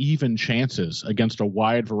less even chances against a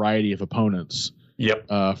wide variety of opponents.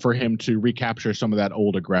 Yep. For him to recapture some of that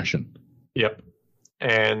old aggression. Yep.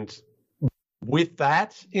 And with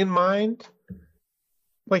that in mind,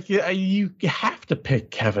 like you have to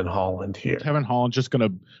pick Kevin Holland here. Kevin Holland is just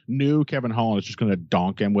going to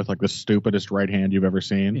donk him with like the stupidest right hand you've ever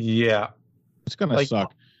seen. Yeah. It's going to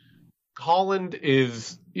suck. Holland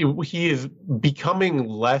is becoming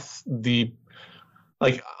less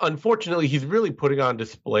unfortunately, he's really putting on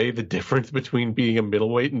display the difference between being a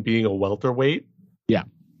middleweight and being a welterweight. Yeah.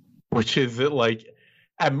 Which is that, like,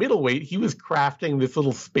 at middleweight, he was crafting this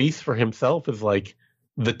little space for himself as, like,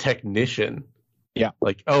 the technician. Yeah.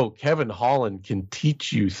 Like, oh, Kevin Holland can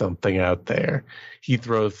teach you something out there. He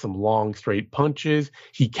throws some long, straight punches.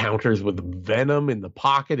 He counters with venom in the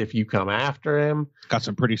pocket if you come after him. Got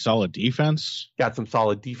some pretty solid defense.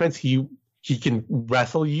 He can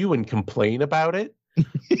wrestle you and complain about it.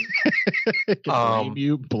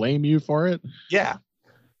 Blame you for it. Yeah.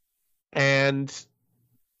 And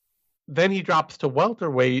then he drops to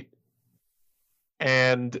welterweight,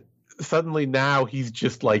 and suddenly now he's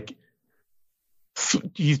just trying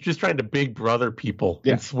to big brother people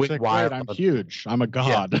and swing like, wild. I'm huge. I'm a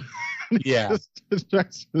god. Yeah.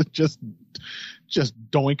 just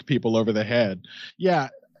doink people over the head. Yeah.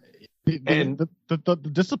 The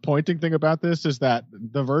disappointing thing about this is that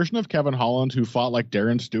the version of Kevin Holland who fought like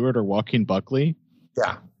Darren Stewart or Joaquin Buckley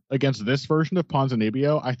against this version of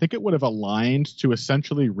Ponzinibbio, I think it would have aligned to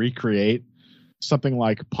essentially recreate something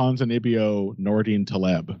like Ponzinibbio Nordine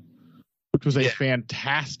Taleb, which was a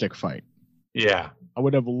fantastic fight. Yeah. I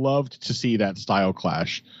would have loved to see that style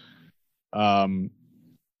clash.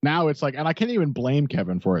 Now it's like, and I can't even blame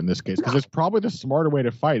Kevin for it in this case, because it's probably the smarter way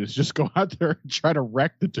to fight is just go out there and try to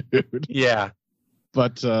wreck the dude. Yeah.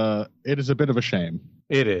 But it is a bit of a shame.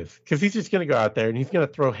 It is, because he's just going to go out there and he's going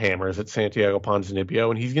to throw hammers at Santiago Ponzinibbio,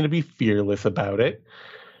 and he's going to be fearless about it.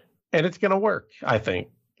 And it's going to work, I think.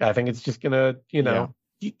 I think it's just going to,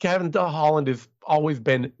 Kevin Holland has always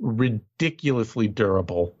been ridiculously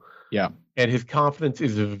durable. Yeah. And his confidence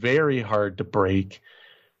is very hard to break.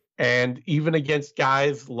 And even against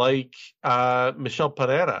guys like Michel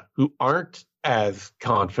Pereira, who aren't as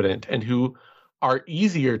confident and who are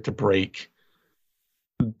easier to break,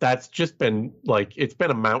 that's just been it's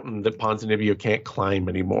been a mountain that Ponzinibbio can't climb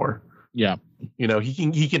anymore. Yeah.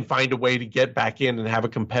 He can find a way to get back in and have a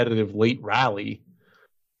competitive late rally,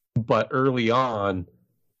 but early on,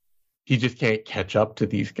 he just can't catch up to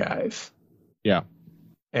these guys. Yeah.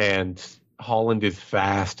 And Holland is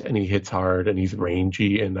fast and he hits hard and he's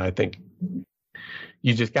rangy, and I think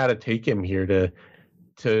you just got to take him here to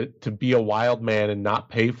be a wild man and not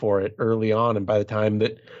pay for it early on. And by the time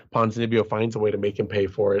that Ponzinibbio finds a way to make him pay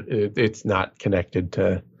for it, it's not connected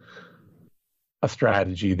to a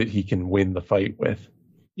strategy that he can win the fight with.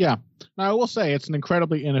 Yeah. Now, I will say it's an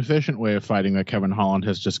incredibly inefficient way of fighting that Kevin Holland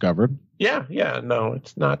has discovered. Yeah. No,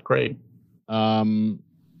 it's not great.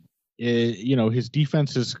 His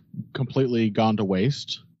defense has completely gone to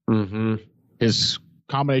waste. Mm-hmm. His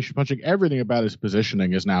combination punching, everything about his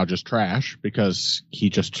positioning is now just trash because he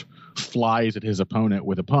just flies at his opponent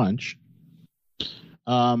with a punch.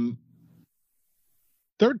 There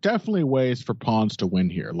are definitely ways for Pons to win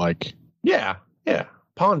here. Yeah.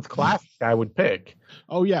 Pons classic I would pick.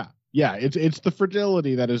 Oh yeah. Yeah. It's the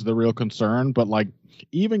fragility that is the real concern, but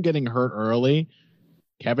even getting hurt early,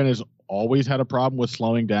 Kevin has always had a problem with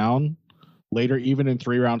slowing down later, even in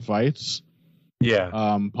 3-round fights. Yeah.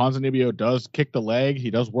 Ponzinibbio does kick the leg.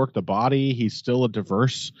 He does work the body. He's still a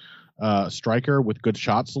diverse striker with good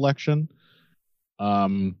shot selection.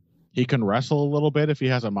 He can wrestle a little bit if he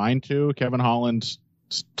has a mind to. Kevin Holland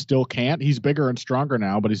still can't. He's bigger and stronger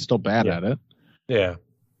now, but he's still bad at it. Yeah.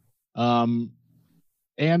 And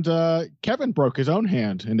Kevin broke his own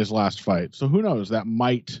hand in his last fight. So who knows? That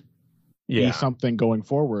might be something going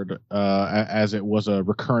forward, as it was a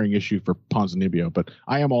recurring issue for Ponzinibbio. But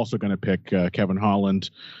I am also going to pick Kevin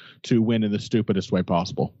Holland to win in the stupidest way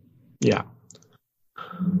possible. Yeah.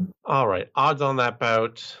 All right. Odds on that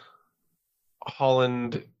bout.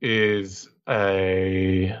 Holland is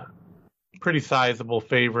a pretty sizable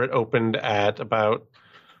favorite, opened at about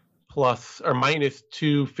plus or minus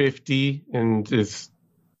 250 and is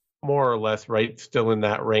more or less right still in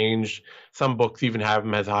that range. Some books even have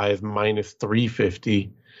him as high as minus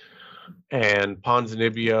 350. And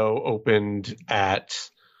Ponzinibbio opened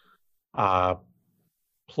at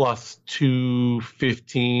plus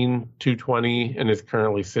 215, 220 and is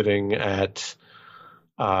currently sitting at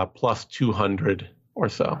plus 200 or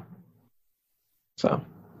so. So,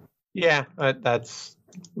 yeah, that's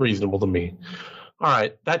reasonable to me. All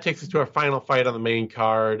right, that takes us to our final fight on the main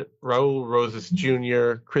card. Raul Rosas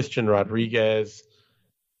Jr., Christian Rodriguez.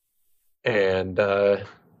 And, I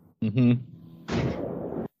mean,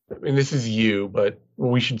 this is you, but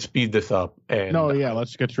we should speed this up. And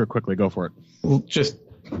let's get through it quickly. Go for it. Just,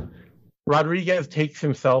 Rodriguez takes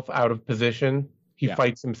himself out of position. He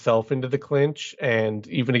fights himself into the clinch, and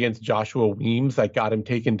even against Joshua Weems, that got him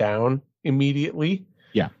taken down immediately.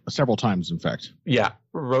 Yeah, several times, in fact. Yeah,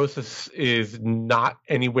 Rosas is not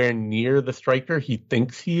anywhere near the striker he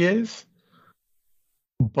thinks he is,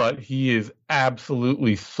 but he is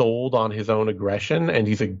absolutely sold on his own aggression, and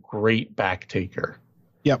he's a great back taker.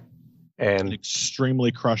 Yep. And an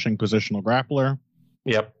extremely crushing positional grappler.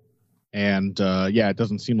 Yep. And, it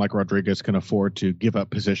doesn't seem like Rodriguez can afford to give up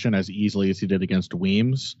position as easily as he did against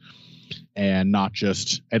Weems and not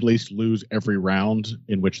just at least lose every round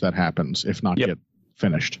in which that happens, if not get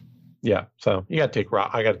finished. Yeah, so I got to take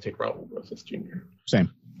Raul Rosas Jr.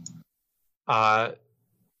 Same.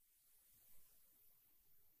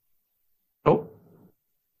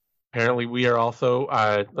 Apparently we are also,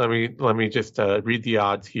 let me just read the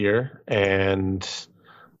odds here. And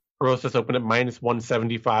Rosas opened at minus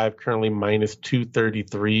 175, currently minus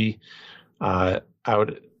 233. In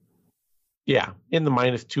the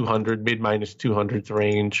minus 200, mid minus 200s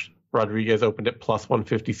range. Rodriguez opened at plus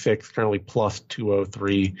 156, currently plus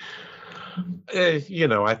 203.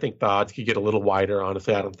 I think the odds could get a little wider.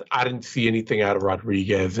 Honestly, I didn't see anything out of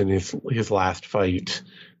Rodriguez in his last fight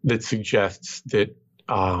that suggests that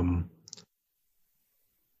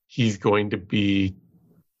he's going to be.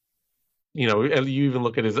 You even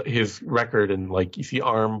look at his record and you see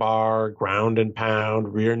armbar, ground and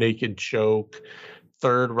pound, rear naked choke,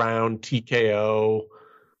 third round TKO,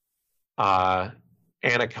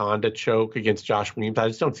 anaconda choke against Josh Weems. I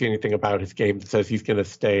just don't see anything about his game that says he's going to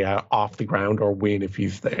stay off the ground or win if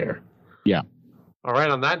he's there. Yeah. All right.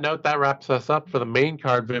 On that note, that wraps us up for the main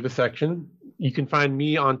card Vivisection. You can find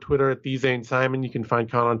me on Twitter at TheZaneSimon. You can find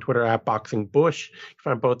Con on Twitter at BoxingBush. You can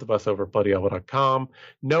find both of us over at BloodyElbow.com.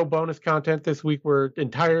 No bonus content this week. We're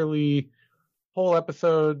entirely whole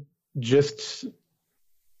episode, just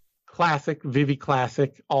classic, Vivi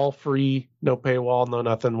classic, all free, no paywall, no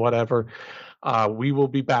nothing, whatever. We will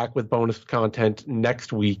be back with bonus content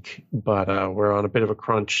next week, but we're on a bit of a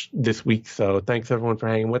crunch this week. So thanks everyone for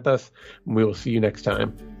hanging with us. We will see you next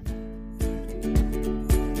time.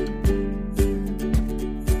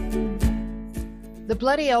 The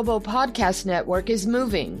Bloody Elbow Podcast Network is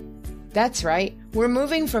moving. That's right, we're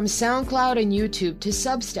moving from SoundCloud and YouTube to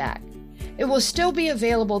Substack. It will still be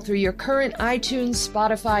available through your current iTunes,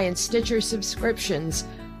 Spotify, and Stitcher subscriptions,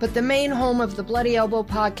 but the main home of the Bloody Elbow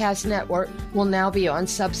Podcast Network will now be on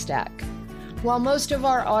Substack. While most of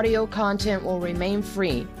our audio content will remain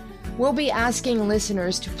free, we'll be asking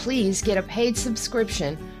listeners to please get a paid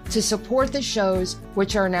subscription to support the shows,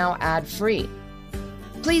 which are now ad-free.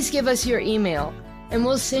 Please give us your email, and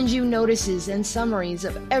we'll send you notices and summaries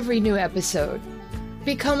of every new episode.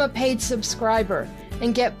 Become a paid subscriber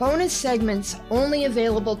and get bonus segments only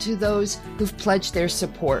available to those who've pledged their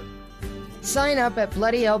support. Sign up at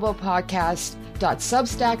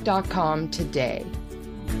bloodyelbowpodcast.substack.com today.